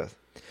dealt with.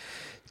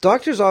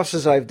 Doctors'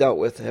 offices I've dealt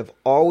with have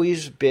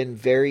always been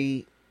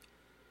very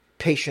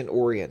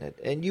patient-oriented,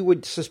 and you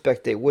would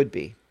suspect they would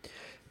be.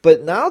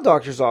 But now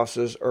doctors'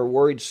 offices are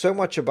worried so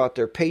much about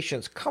their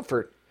patients'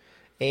 comfort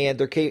and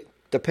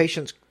the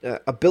patient's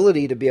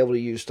ability to be able to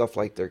use stuff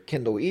like their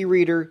Kindle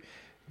e-reader,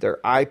 their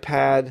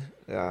iPad,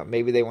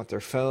 maybe they want their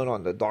phone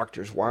on the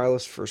doctor's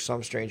wireless for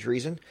some strange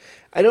reason.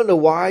 I don't know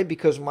why,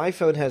 because my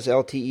phone has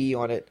LTE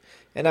on it,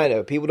 and I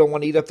know people don't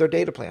want to eat up their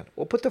data plan.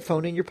 Well, put the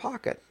phone in your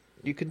pocket.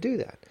 You can do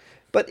that.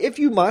 But if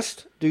you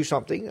must do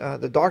something,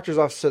 the doctor's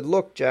office said,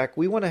 look, Jack,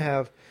 we want to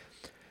have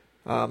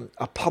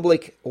a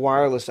public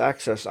wireless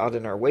access out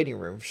in our waiting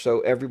room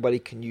so everybody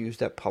can use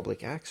that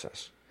public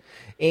access.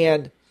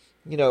 And,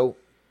 you know,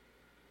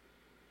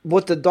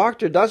 what the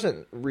doctor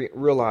doesn't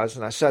realize,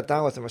 and I sat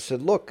down with him, I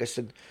said, look, I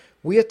said,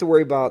 We have to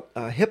worry about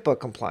HIPAA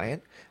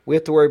compliant. We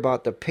have to worry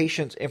about the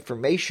patient's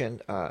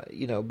information,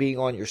 being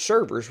on your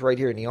servers right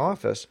here in the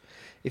office.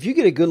 If you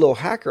get a good little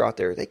hacker out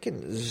there, they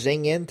can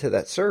zing into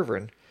that server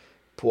and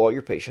pull all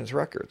your patient's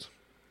records.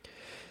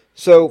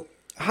 So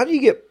how do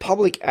you get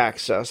public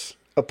access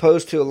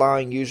opposed to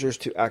allowing users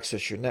to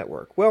access your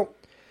network? Well,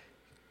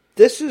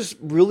 this is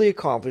really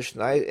accomplished,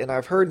 and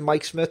I've heard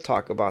Mike Smith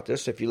talk about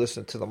this. If you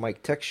listen to the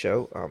Mike Tech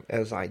Show,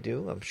 as I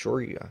do, I'm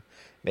sure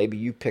maybe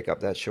you pick up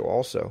that show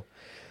also.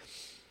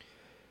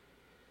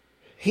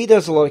 He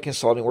does a lot of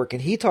consulting work,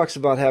 and he talks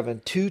about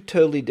having two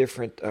totally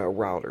different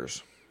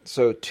routers.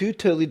 So two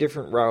totally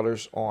different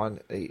routers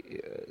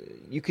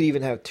you could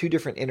even have two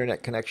different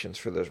internet connections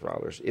for those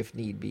routers if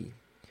need be.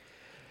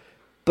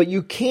 But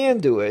you can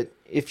do it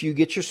if you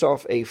get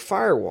yourself a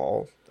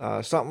firewall,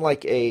 something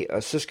like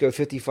a Cisco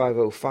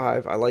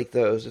 5505. I like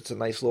those. It's a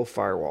nice little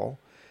firewall.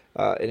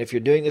 And if you're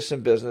doing this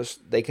in business,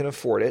 they can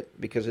afford it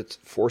because it's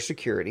for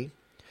security.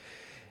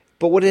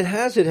 But what it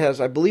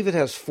has, I believe it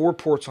has 4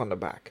 ports on the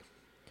back.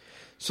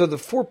 So the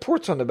 4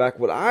 ports on the back,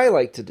 what I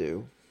like to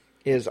do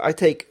is I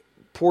take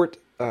port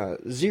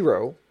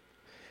 0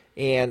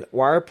 and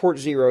wire port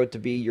 0 to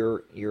be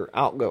your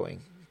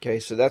outgoing. Okay,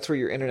 so that's where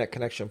your internet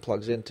connection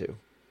plugs into.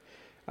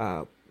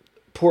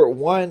 Port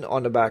 1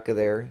 on the back of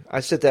there, I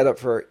set that up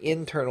for our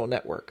internal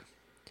network.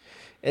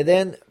 And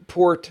then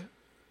port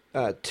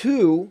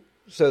 2,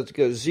 so it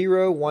goes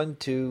 0, 1,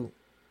 2,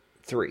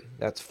 3.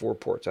 That's 4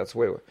 ports. That's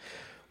way.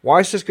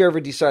 Why Cisco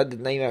ever decided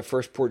to name that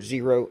first port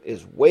 0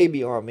 is way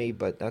beyond me,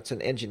 but that's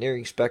an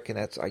engineering spec, and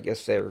I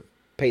guess they're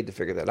paid to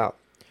figure that out.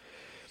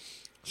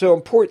 So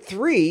in port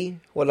 3,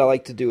 what I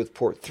like to do with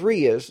port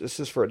 3 this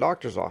is for a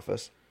doctor's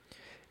office,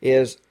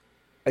 is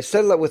I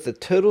set it up with a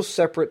total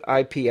separate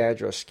IP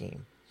address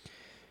scheme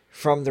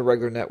from the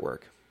regular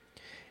network.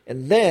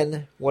 And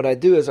then what I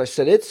do is I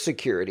set its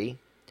security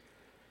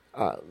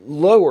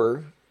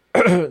lower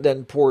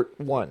than port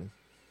 1.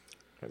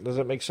 Does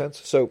that make sense?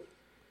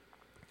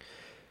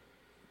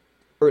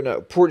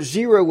 Port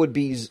 0 would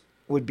be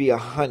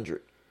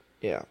 100.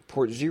 Yeah,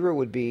 port 0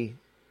 would be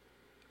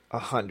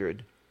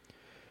 100.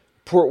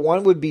 Port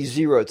 1 would be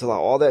 0 to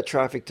allow all that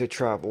traffic to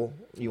travel.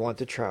 You want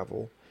to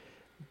travel.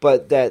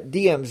 But that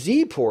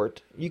DMZ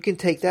port, you can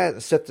take that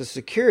and set the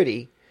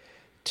security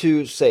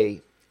to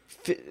say,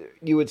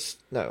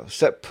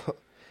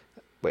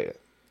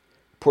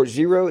 port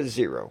 0 is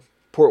 0.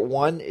 Port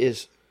 1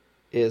 is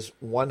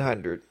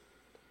 100.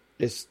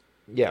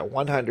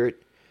 100.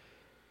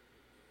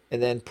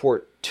 And then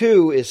port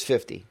 2 is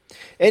 50.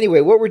 Anyway,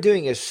 what we're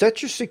doing is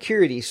set your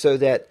security so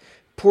that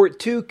port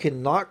 2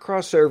 cannot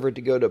cross over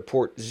to go to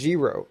port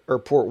 0 or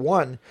port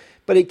 1,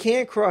 but it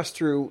can cross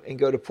through and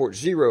go to port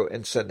 0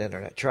 and send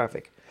internet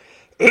traffic.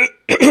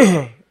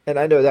 And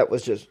I know that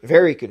was just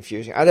very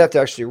confusing. I'd have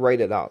to actually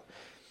write it out.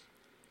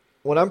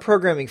 When I'm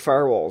programming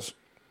firewalls,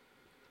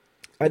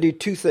 I do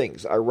 2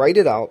 things. I write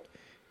it out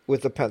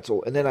with a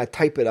pencil, and then I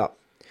type it up.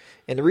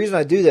 And the reason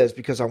I do that is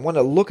because I want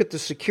to look at the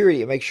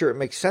security and make sure it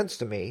makes sense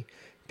to me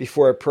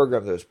before I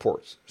program those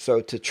ports.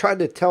 So to try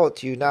to tell it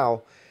to you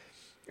now,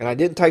 and I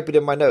didn't type it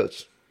in my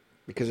notes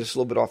because it's a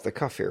little bit off the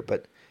cuff here,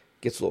 but it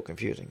gets a little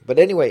confusing. But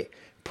anyway,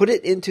 put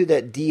it into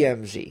that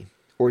DMZ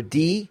or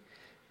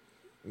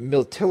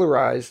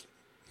demilitarized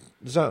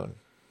zone.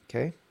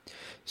 Okay?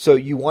 So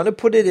you want to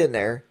put it in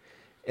there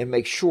and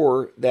make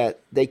sure that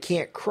they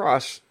can't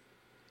cross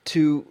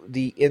to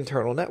the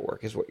internal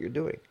network is what you're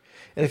doing.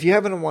 And if you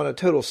have them on a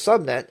total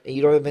subnet and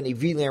you don't have any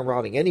VLAN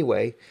routing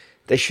anyway,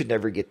 they should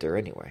never get there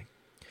anyway.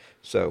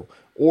 So,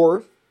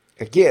 or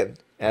again,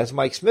 as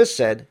Mike Smith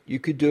said, you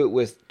could do it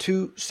with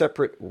 2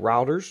 separate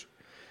routers.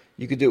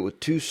 You could do it with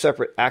 2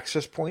 separate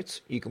access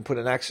points. You can put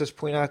an access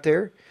point out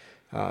there,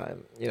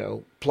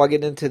 plug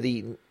it into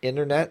the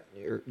internet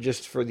or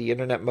just for the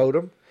internet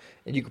modem,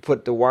 and you can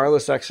put the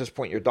wireless access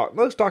point.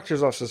 Most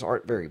doctors' offices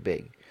aren't very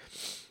big.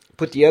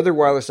 Put the other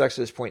wireless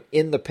access point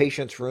in the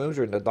patient's rooms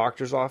or in the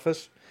doctor's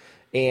office,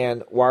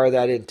 and wire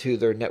that into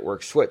their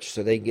network switch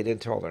so they can get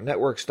into all their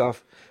network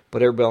stuff,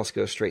 but everybody else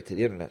goes straight to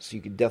the internet. So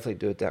you can definitely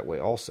do it that way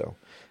also.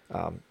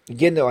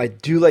 Again, though, I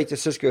do like the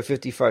Cisco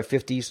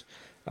 5550s.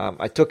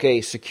 I took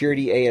a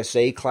security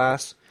ASA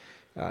class.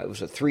 It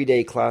was a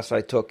 3-day class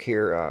I took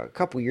here a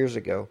couple years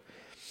ago,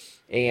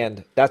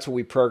 and that's what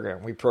we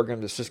programmed. We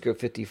programmed the Cisco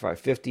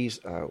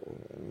 5550s.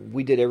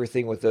 We did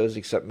everything with those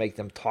except make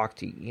them talk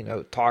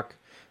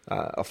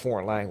a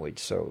foreign language.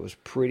 So it was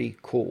pretty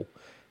cool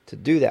to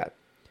do that.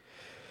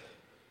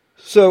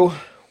 So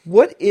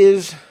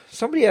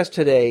somebody asked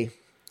today,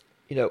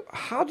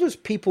 how does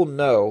people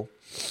know,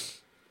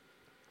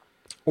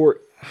 or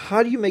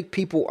how do you make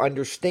people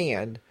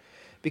understand?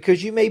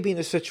 Because you may be in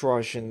a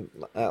situation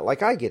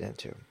like I get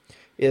into,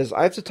 is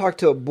I have to talk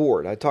to a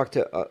board. I talk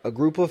to a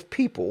group of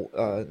people,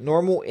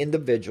 normal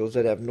individuals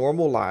that have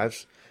normal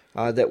lives,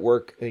 that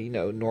work,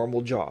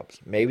 normal jobs.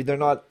 Maybe they're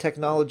not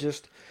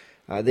technologists.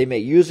 They may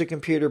use a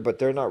computer, but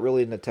they're not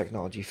really in the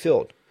technology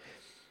field.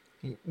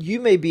 You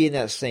may be in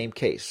that same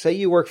case. Say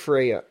you work for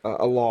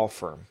a law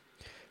firm.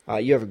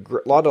 You have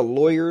a lot of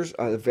lawyers,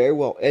 very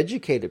well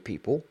educated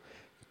people,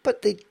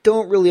 but they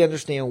don't really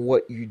understand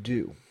what you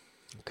do.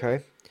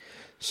 Okay?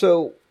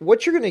 So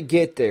what you're going to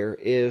get there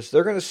is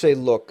they're going to say,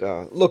 look,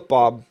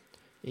 Bob,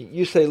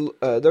 you say,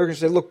 they're going to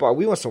say, look, Bob,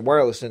 we want some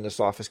wireless in this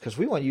office because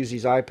we want to use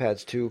these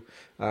iPads to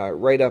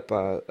write up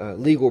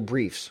legal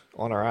briefs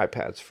on our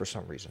iPads for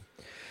some reason.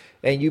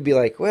 And you'd be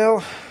like,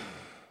 well,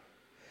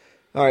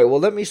 all right, well,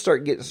 let me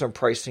start getting some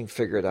pricing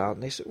figured out.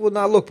 And they said, well,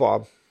 now look,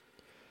 Bob,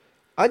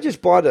 I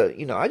just bought a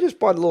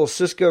little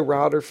Cisco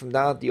router from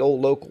down at the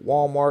old local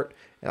Walmart,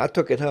 and I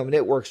took it home, and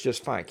it works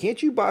just fine.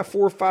 Can't you buy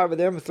 4 or 5 of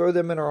them and throw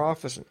them in our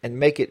office and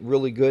make it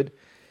really good?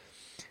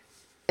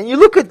 And you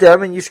look at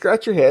them, and you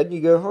scratch your head, and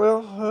you go,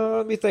 well,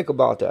 let me think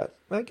about that.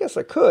 I guess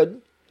I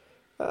could.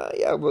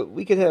 Yeah, but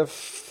we could have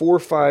 4 or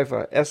 5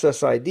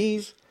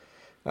 SSIDs.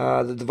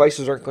 The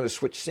devices aren't going to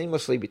switch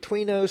seamlessly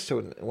between those,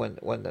 so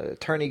when the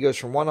attorney goes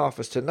from one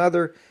office to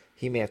another,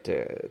 he may have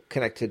to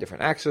connect to a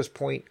different access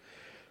point.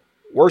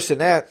 Worse than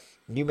that,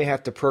 you may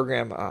have to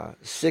program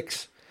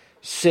 6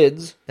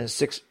 SIDs and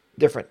 6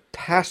 different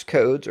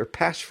passcodes or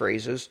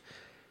passphrases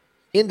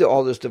into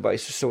all those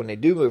devices, so when they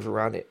do move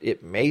around,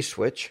 it may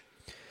switch.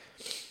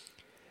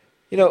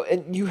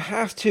 And you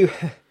have to,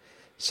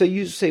 so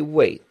you say,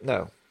 wait,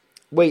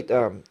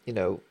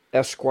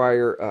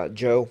 Esquire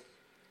Joe,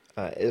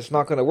 it's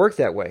not going to work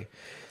that way.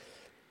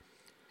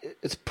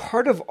 It's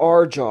part of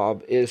our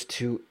job is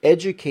to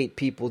educate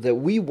people that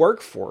we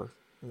work for.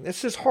 And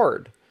this is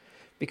hard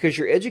because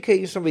you're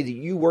educating somebody that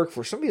you work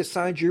for, somebody that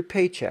signs your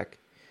paycheck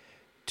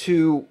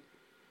to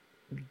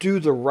do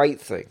the right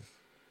thing.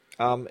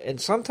 And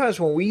sometimes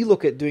when we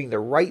look at doing the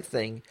right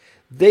thing,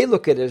 they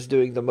look at it as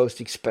doing the most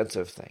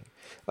expensive thing.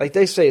 Like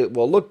they say,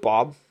 well, look,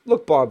 Bob,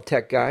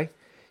 tech guy,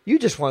 you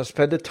just want to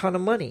spend a ton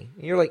of money.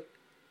 And you're like,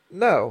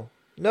 no,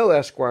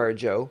 Esquire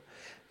Joe,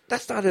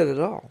 that's not it at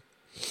all.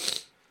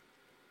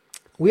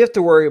 We have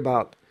to worry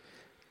about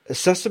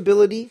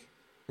accessibility.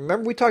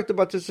 Remember, we talked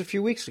about this a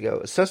few weeks ago.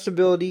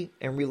 Accessibility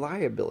and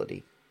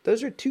reliability.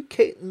 Those are 2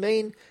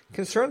 main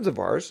concerns of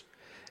ours.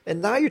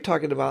 And now you're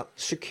talking about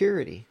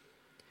security.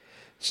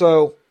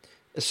 So,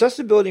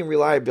 accessibility and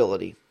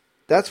reliability.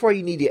 That's why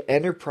you need an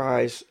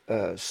enterprise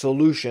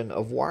solution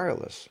of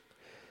wireless.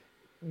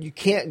 You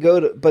can't go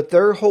to, but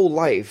their whole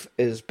life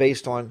is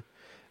based on,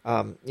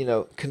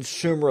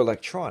 consumer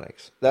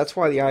electronics. That's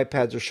why the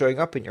iPads are showing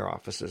up in your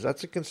offices.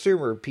 That's a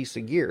consumer piece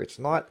of gear. It's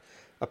not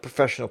a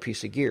professional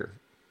piece of gear.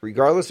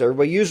 Regardless,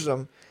 everybody uses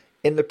them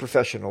in the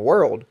professional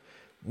world.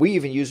 We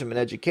even use them in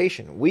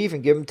education. We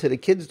even give them to the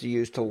kids to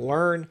use to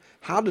learn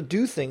how to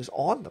do things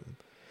on them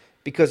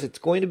because it's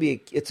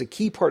a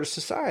key part of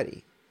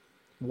society,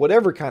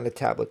 whatever kind of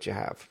tablet you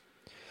have.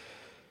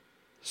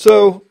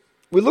 So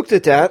we looked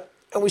at that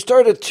and we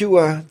started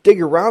to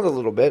dig around a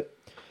little bit.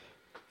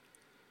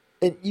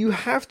 And you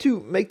have to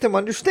make them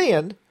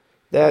understand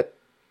that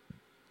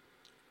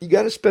you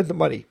got to spend the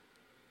money.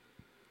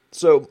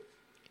 So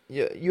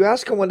you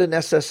ask them what an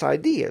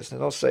SSID is,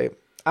 and they'll say,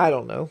 I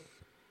don't know.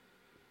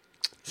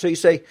 So you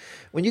say,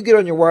 when you get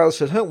on your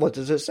wireless at home, what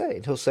does it say?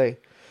 And he'll say,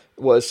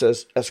 well, it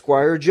says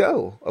Esquire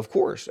Joe, of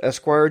course,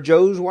 Esquire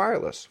Joe's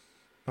wireless.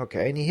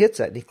 Okay, and he hits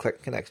that, and he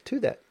connects to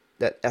that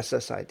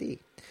SSID.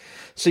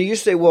 So you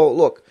say, well,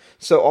 look,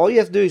 so all you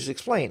have to do is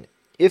explain.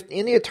 If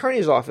in the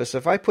attorney's office,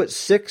 if I put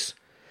 6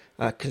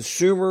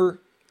 consumer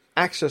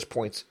access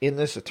points in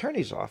this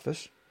attorney's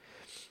office,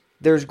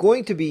 there's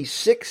going to be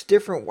 6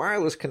 different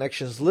wireless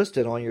connections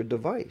listed on your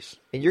device.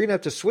 And you're going to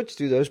have to switch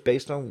through those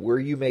based on where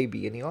you may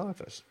be in the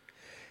office.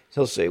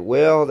 He'll say,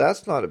 well,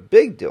 that's not a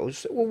big deal. You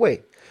say, well,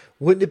 wait,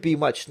 wouldn't it be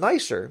much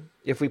nicer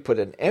if we put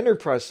an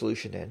enterprise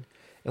solution in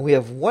and we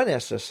have one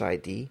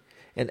SSID,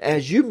 and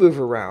as you move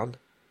around,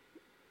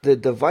 the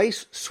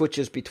device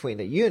switches between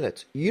the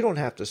units. You don't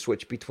have to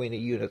switch between the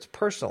units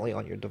personally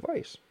on your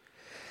device.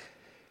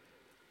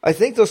 I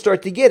think they'll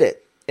start to get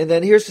it. And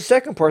then here's the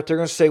second part. They're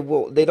going to say,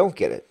 well, they don't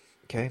get it.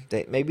 Okay,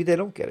 maybe they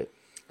don't get it.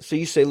 So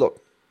you say,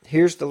 look,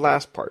 here's the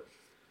last part,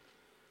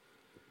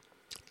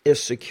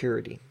 is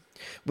security.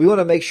 We want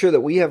to make sure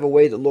that we have a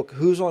way to look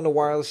who's on the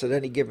wireless at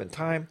any given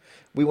time.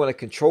 We want a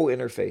control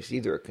interface,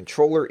 either a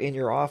controller in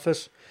your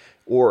office,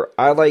 or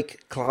I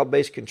like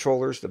cloud-based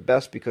controllers the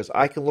best because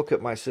I can look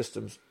at my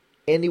systems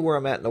anywhere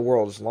I'm at in the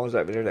world as long as I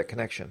have an internet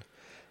connection.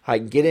 I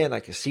can get in, I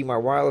can see my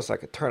wireless, I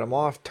can turn them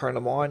off, turn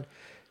them on,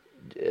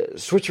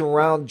 switch them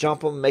around,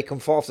 jump them, make them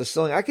fall off the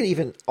ceiling. I can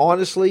even,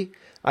 honestly,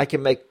 I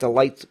can make the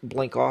lights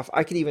blink off.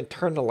 I can even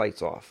turn the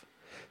lights off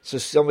so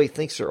somebody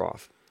thinks they're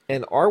off.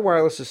 And our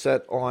wireless is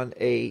set on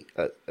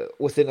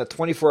within a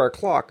 24-hour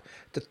clock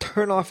to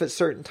turn off at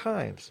certain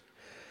times.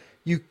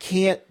 You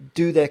can't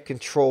do that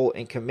control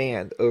and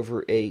command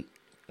over a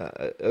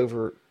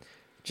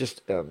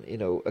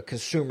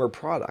consumer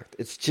product.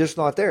 It's just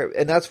not there,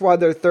 and that's why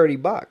they're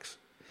 $30.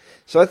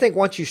 So I think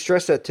once you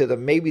stress that to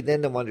them, maybe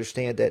then they'll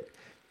understand that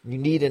you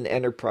need an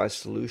enterprise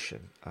solution,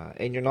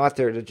 and you're not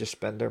there to just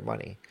spend their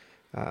money.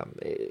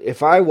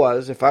 If I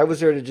was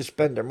there to just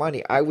spend their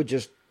money, I would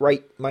just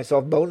write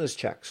myself bonus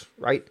checks,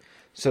 right?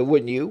 So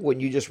wouldn't you?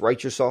 Wouldn't you just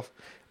write yourself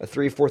a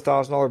 $3,000 or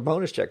 $4,000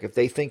 bonus check if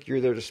they think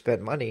you're there to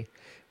spend money?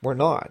 We're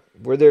not.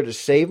 We're there to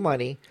save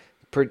money,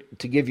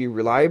 to give you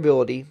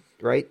reliability,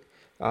 right?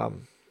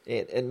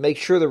 And make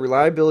sure the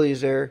reliability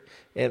is there,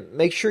 and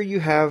make sure you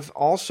have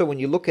also, when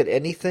you look at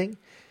anything,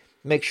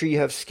 make sure you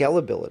have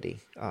scalability.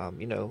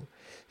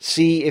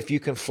 See if you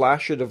can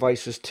flash your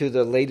devices to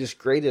the latest,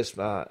 greatest.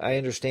 I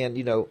understand,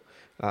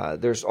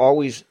 there's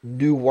always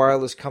new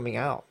wireless coming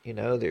out.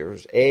 There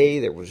was A,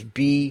 there was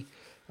B,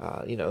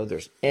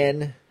 there's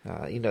N.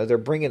 They're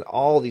bringing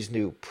all these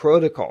new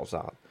protocols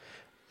out.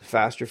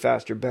 Faster,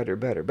 faster, better,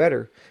 better,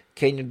 better.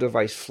 Can your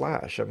device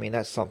flash? I mean,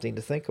 that's something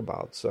to think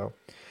about. So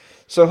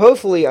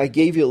hopefully I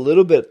gave you a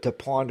little bit to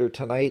ponder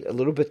tonight, a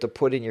little bit to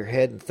put in your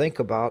head and think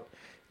about,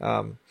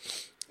 and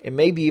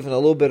maybe even a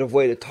little bit of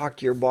way to talk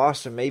to your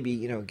boss and maybe,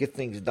 get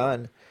things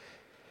done.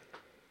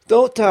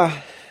 Don't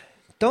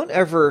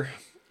ever,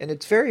 and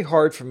it's very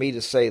hard for me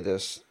to say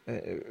this,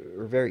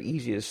 or very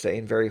easy to say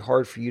and very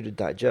hard for you to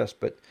digest,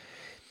 but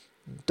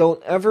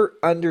don't ever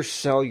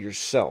undersell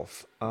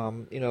yourself.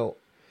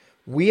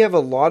 We have a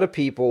lot of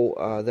people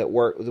that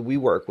we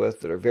work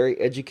with that are very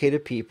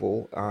educated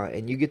people,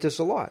 and you get this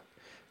a lot.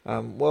 We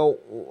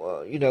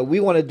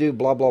want to do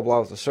blah, blah,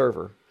 blah with the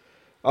server.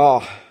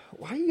 Oh,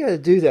 why you got to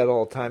do that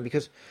all the time?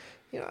 Because,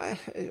 I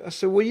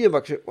said, what do you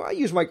do? Well, I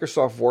use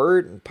Microsoft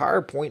Word and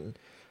PowerPoint, and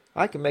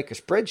I can make a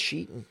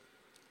spreadsheet, and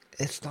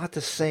it's not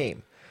the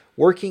same.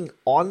 Working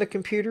on the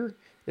computer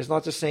is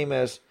not the same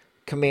as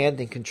command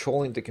and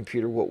controlling the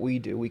computer. What we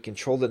do, we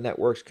control the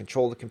networks,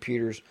 control the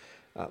computers,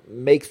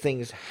 make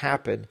things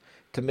happen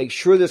to make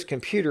sure this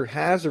computer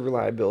has the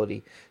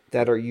reliability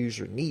that our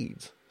user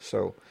needs.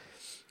 So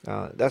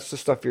that's the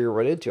stuff you're going to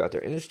run into out there.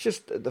 And it's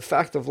just the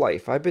fact of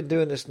life. I've been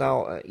doing this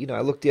now.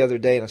 I looked the other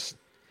day, and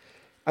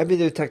I've been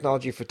doing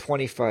technology for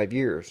 25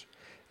 years.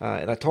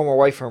 And I told my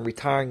wife I'm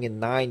retiring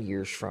in 9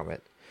 years from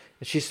it.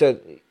 And she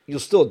said, "You'll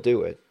still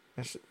do it."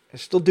 I said, "I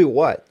still do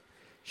what?"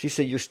 She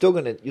said, you'll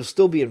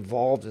still be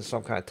involved in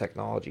some kind of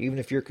technology, even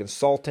if you're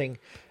consulting,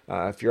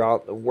 if you're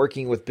out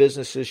working with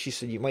businesses. She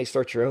said, you might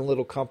start your own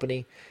little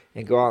company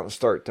and go out and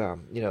start,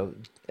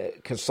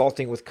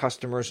 consulting with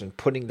customers and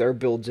putting their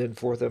builds in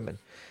for them.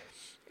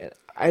 And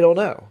I don't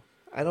know.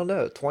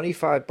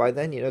 25 by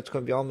then, it's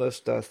going to be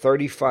almost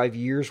 35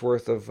 years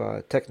worth of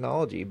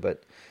technology.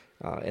 But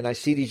and I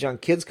see these young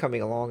kids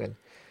coming along, and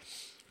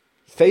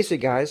face it,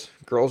 guys,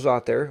 girls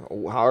out there,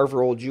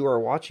 however old you are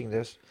watching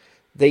this,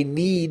 they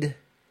need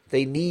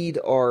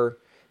our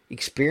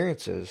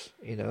experiences.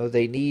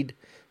 They need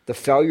the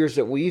failures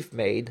that we've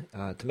made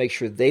to make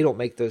sure they don't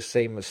make those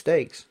same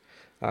mistakes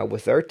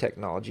with their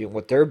technology and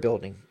what they're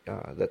building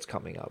that's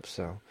coming up.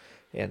 So,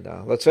 and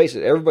let's face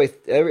it, everybody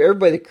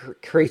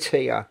that creates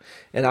an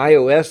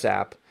iOS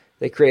app,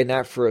 they create an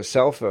app for a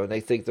cell phone.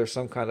 They think they're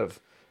some kind of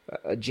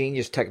a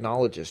genius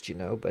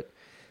technologist, but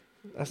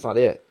that's not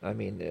it. I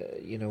mean,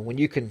 when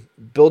you can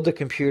build the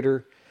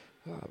computer,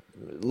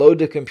 load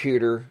the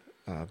computer,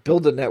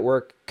 build the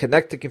network,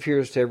 connect the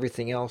computers to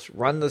everything else,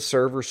 run the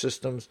server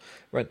systems,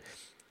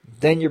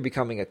 then you're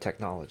becoming a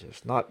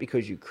technologist, not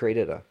because you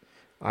created a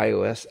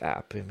iOS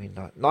app. I mean,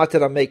 not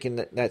that I'm making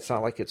that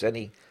sound like it's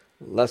any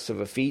less of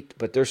a feat,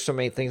 but there's so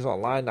many things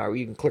online now where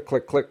you can click,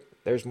 click, click.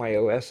 There's my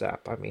iOS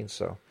app. I mean,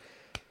 so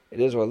it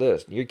is what it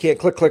is. You can't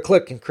click, click,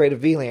 click and create a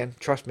VLAN.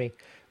 Trust me.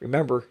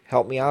 Remember,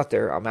 help me out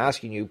there. I'm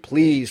asking you,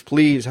 please,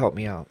 please help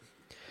me out.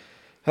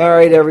 All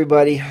right,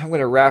 everybody. I'm going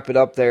to wrap it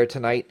up there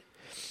tonight.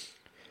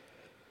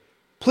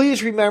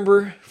 Please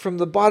remember, from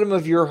the bottom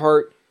of your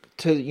heart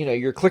to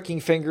your clicking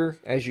finger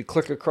as you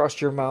click across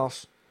your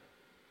mouse,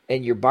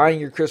 and you're buying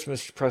your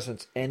Christmas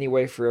presents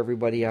anyway for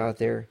everybody out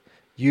there,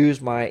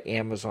 use my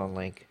Amazon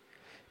link.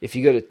 If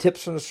you go to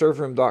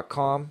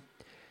tipsfromtheserverroom.com,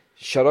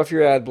 shut off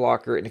your ad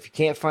blocker, and if you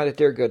can't find it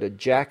there, go to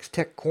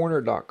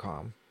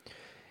jackstechcorner.com,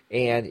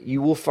 and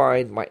you will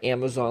find my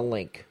Amazon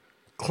link.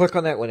 Click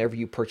on that whenever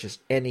you purchase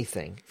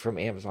anything from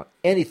Amazon.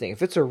 Anything.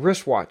 If it's a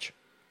wristwatch,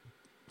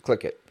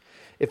 click it.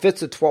 If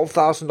it's a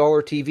 $12,000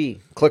 TV,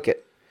 click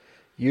it.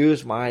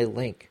 Use my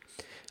link.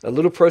 A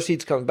little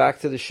proceeds come back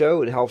to the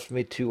show. It helps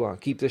me to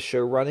keep this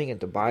show running and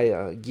to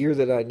buy gear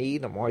that I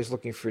need. I'm always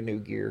looking for new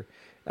gear.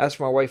 Ask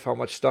my wife how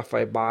much stuff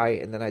I buy,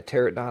 and then I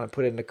tear it down and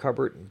put it in the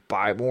cupboard and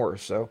buy more.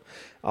 So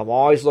I'm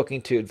always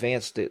looking to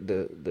advance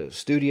the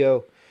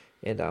studio,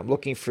 and I'm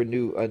looking for a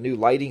new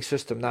lighting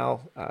system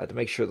now to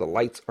make sure the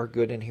lights are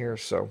good in here.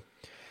 So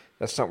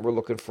that's something we're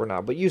looking for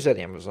now. But use that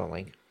Amazon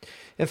link.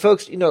 And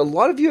folks, a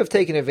lot of you have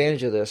taken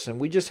advantage of this, and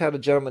we just had a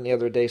gentleman the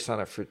other day sign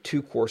up for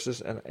 2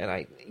 courses, and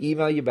I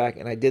emailed you back,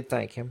 and I did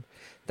thank him.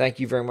 Thank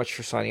you very much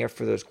for signing up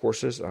for those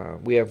courses.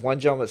 We have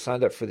one gentleman that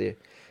signed up for the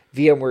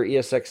VMware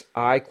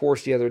ESXi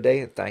course the other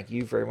day, and thank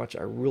you very much.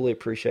 I really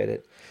appreciate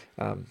it.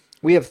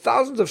 We have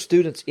thousands of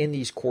students in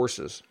these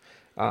courses,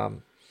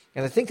 and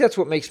I think that's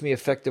what makes me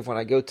effective when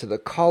I go to the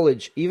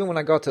college. Even when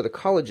I go to the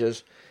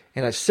colleges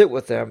and I sit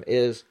with them,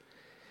 is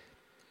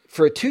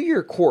for a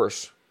 2-year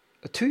course,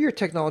 a 2-year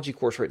technology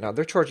course right now,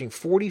 they're charging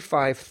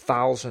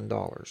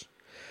 $45,000.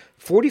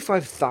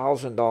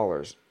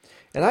 $45,000.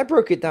 And I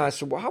broke it down. I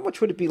said, well, how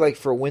much would it be like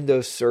for a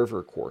Windows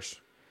Server course?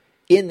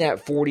 in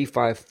that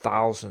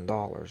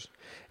 $45,000.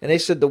 And they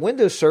said the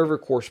Windows Server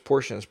course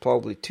portion is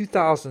probably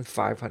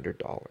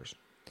 $2,500.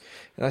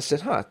 And I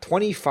said,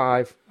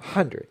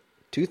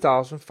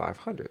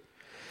 $2,500.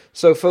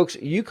 So, folks,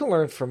 you can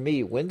learn from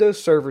me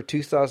Windows Server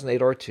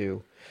 2008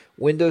 R2,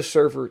 Windows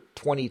Server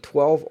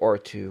 2012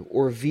 R2,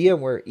 or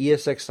VMware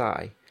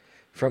ESXi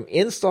from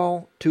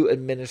install to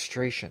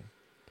administration.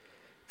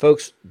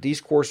 Folks,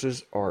 these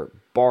courses are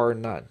bar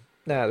none.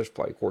 There's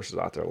probably courses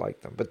out there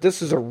like them, but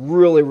this is a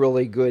really,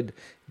 really good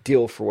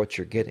deal for what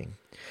you're getting.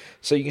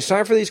 So you can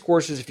sign up for these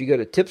courses if you go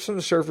to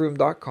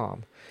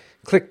tipsfromtheserverroom.com,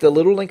 click the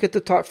little link at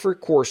the top for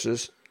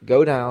courses,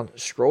 go down,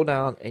 scroll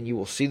down, and you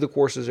will see the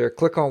courses there.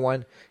 Click on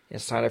one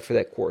and sign up for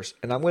that course.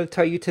 And I'm going to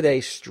tell you today,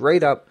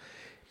 straight up,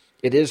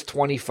 it is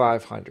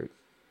 $2,500.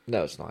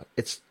 No, it's not.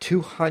 It's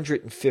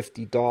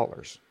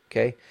 $250.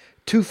 Okay,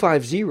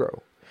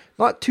 250.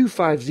 Not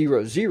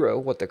 2500,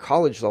 what the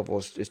college level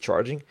is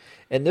charging.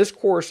 And this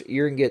course,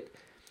 you're going to get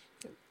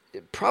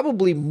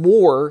probably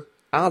more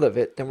out of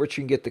it than what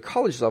you can get the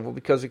college level,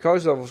 because the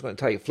college level is going to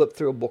tell you, flip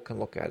through a book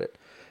and look at it.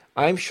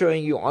 I'm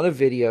showing you on a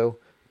video,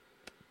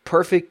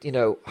 perfect,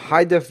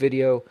 high def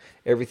video,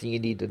 everything you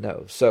need to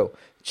know. So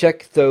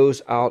check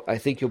those out. I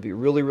think you'll be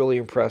really, really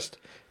impressed.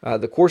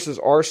 The courses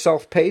are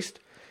self-paced.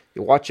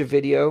 You watch a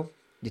video,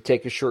 you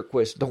take a short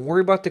quiz. Don't worry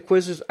about the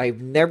quizzes.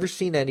 I've never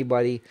seen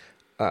anybody,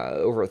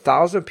 over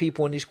 1,000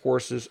 people in these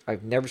courses,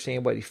 I've never seen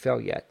anybody fail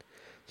yet.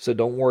 So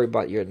don't worry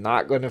about it. You're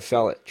not going to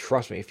fail it.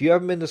 Trust me. If you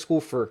haven't been to school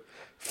for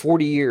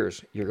 40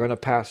 years, you're going to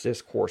pass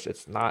this course.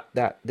 It's not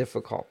that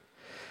difficult.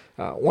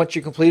 Once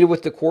you're completed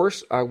with the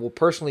course, I will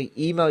personally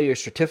email you a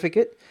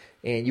certificate,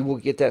 and you will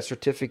get that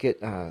certificate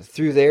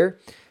through there.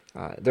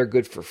 They're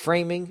good for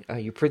framing.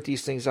 You print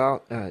these things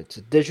out. It's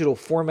a digital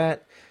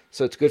format,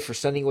 so it's good for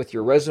sending with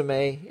your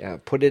resume.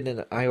 Put it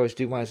in. I always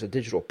do mine as a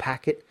digital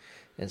packet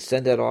and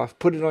send that off.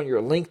 Put it on your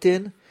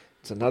LinkedIn.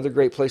 It's another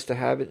great place to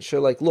have it.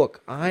 Show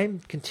look, I'm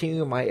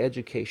continuing my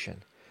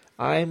education.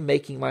 I'm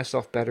making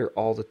myself better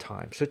all the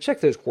time. So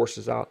check those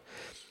courses out.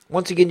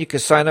 Once again, you can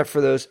sign up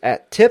for those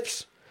at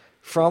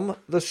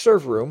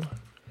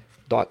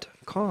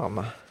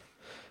tipsfromtheserverroom.com.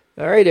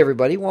 All right,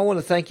 everybody. Well, I want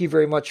to thank you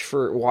very much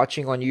for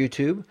watching on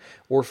YouTube,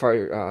 or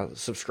for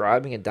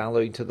subscribing and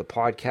downloading to the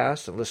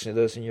podcast and listening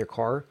to those in your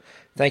car.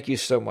 Thank you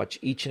so much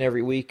each and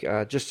every week.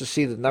 Just to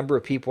see the number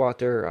of people out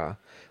there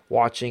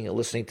watching and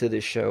listening to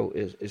this show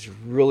is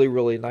really,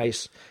 really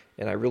nice,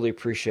 and I really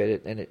appreciate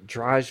it, and it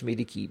drives me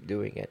to keep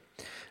doing it.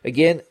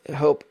 Again,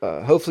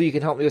 hopefully you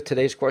can help me with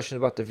today's question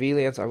about the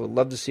VLANs. I would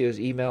love to see those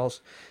emails.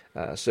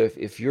 So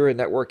if you're a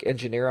network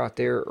engineer out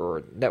there, or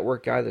a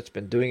network guy that's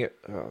been doing it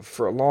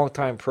for a long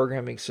time,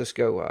 programming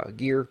Cisco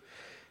gear,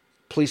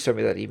 please send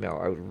me that email.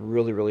 I would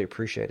really, really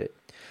appreciate it.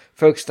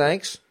 Folks,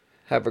 thanks.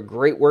 Have a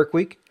great work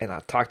week, and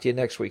I'll talk to you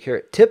next week here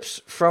at Tips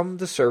from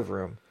the Server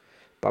Room.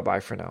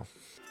 Bye-bye for now.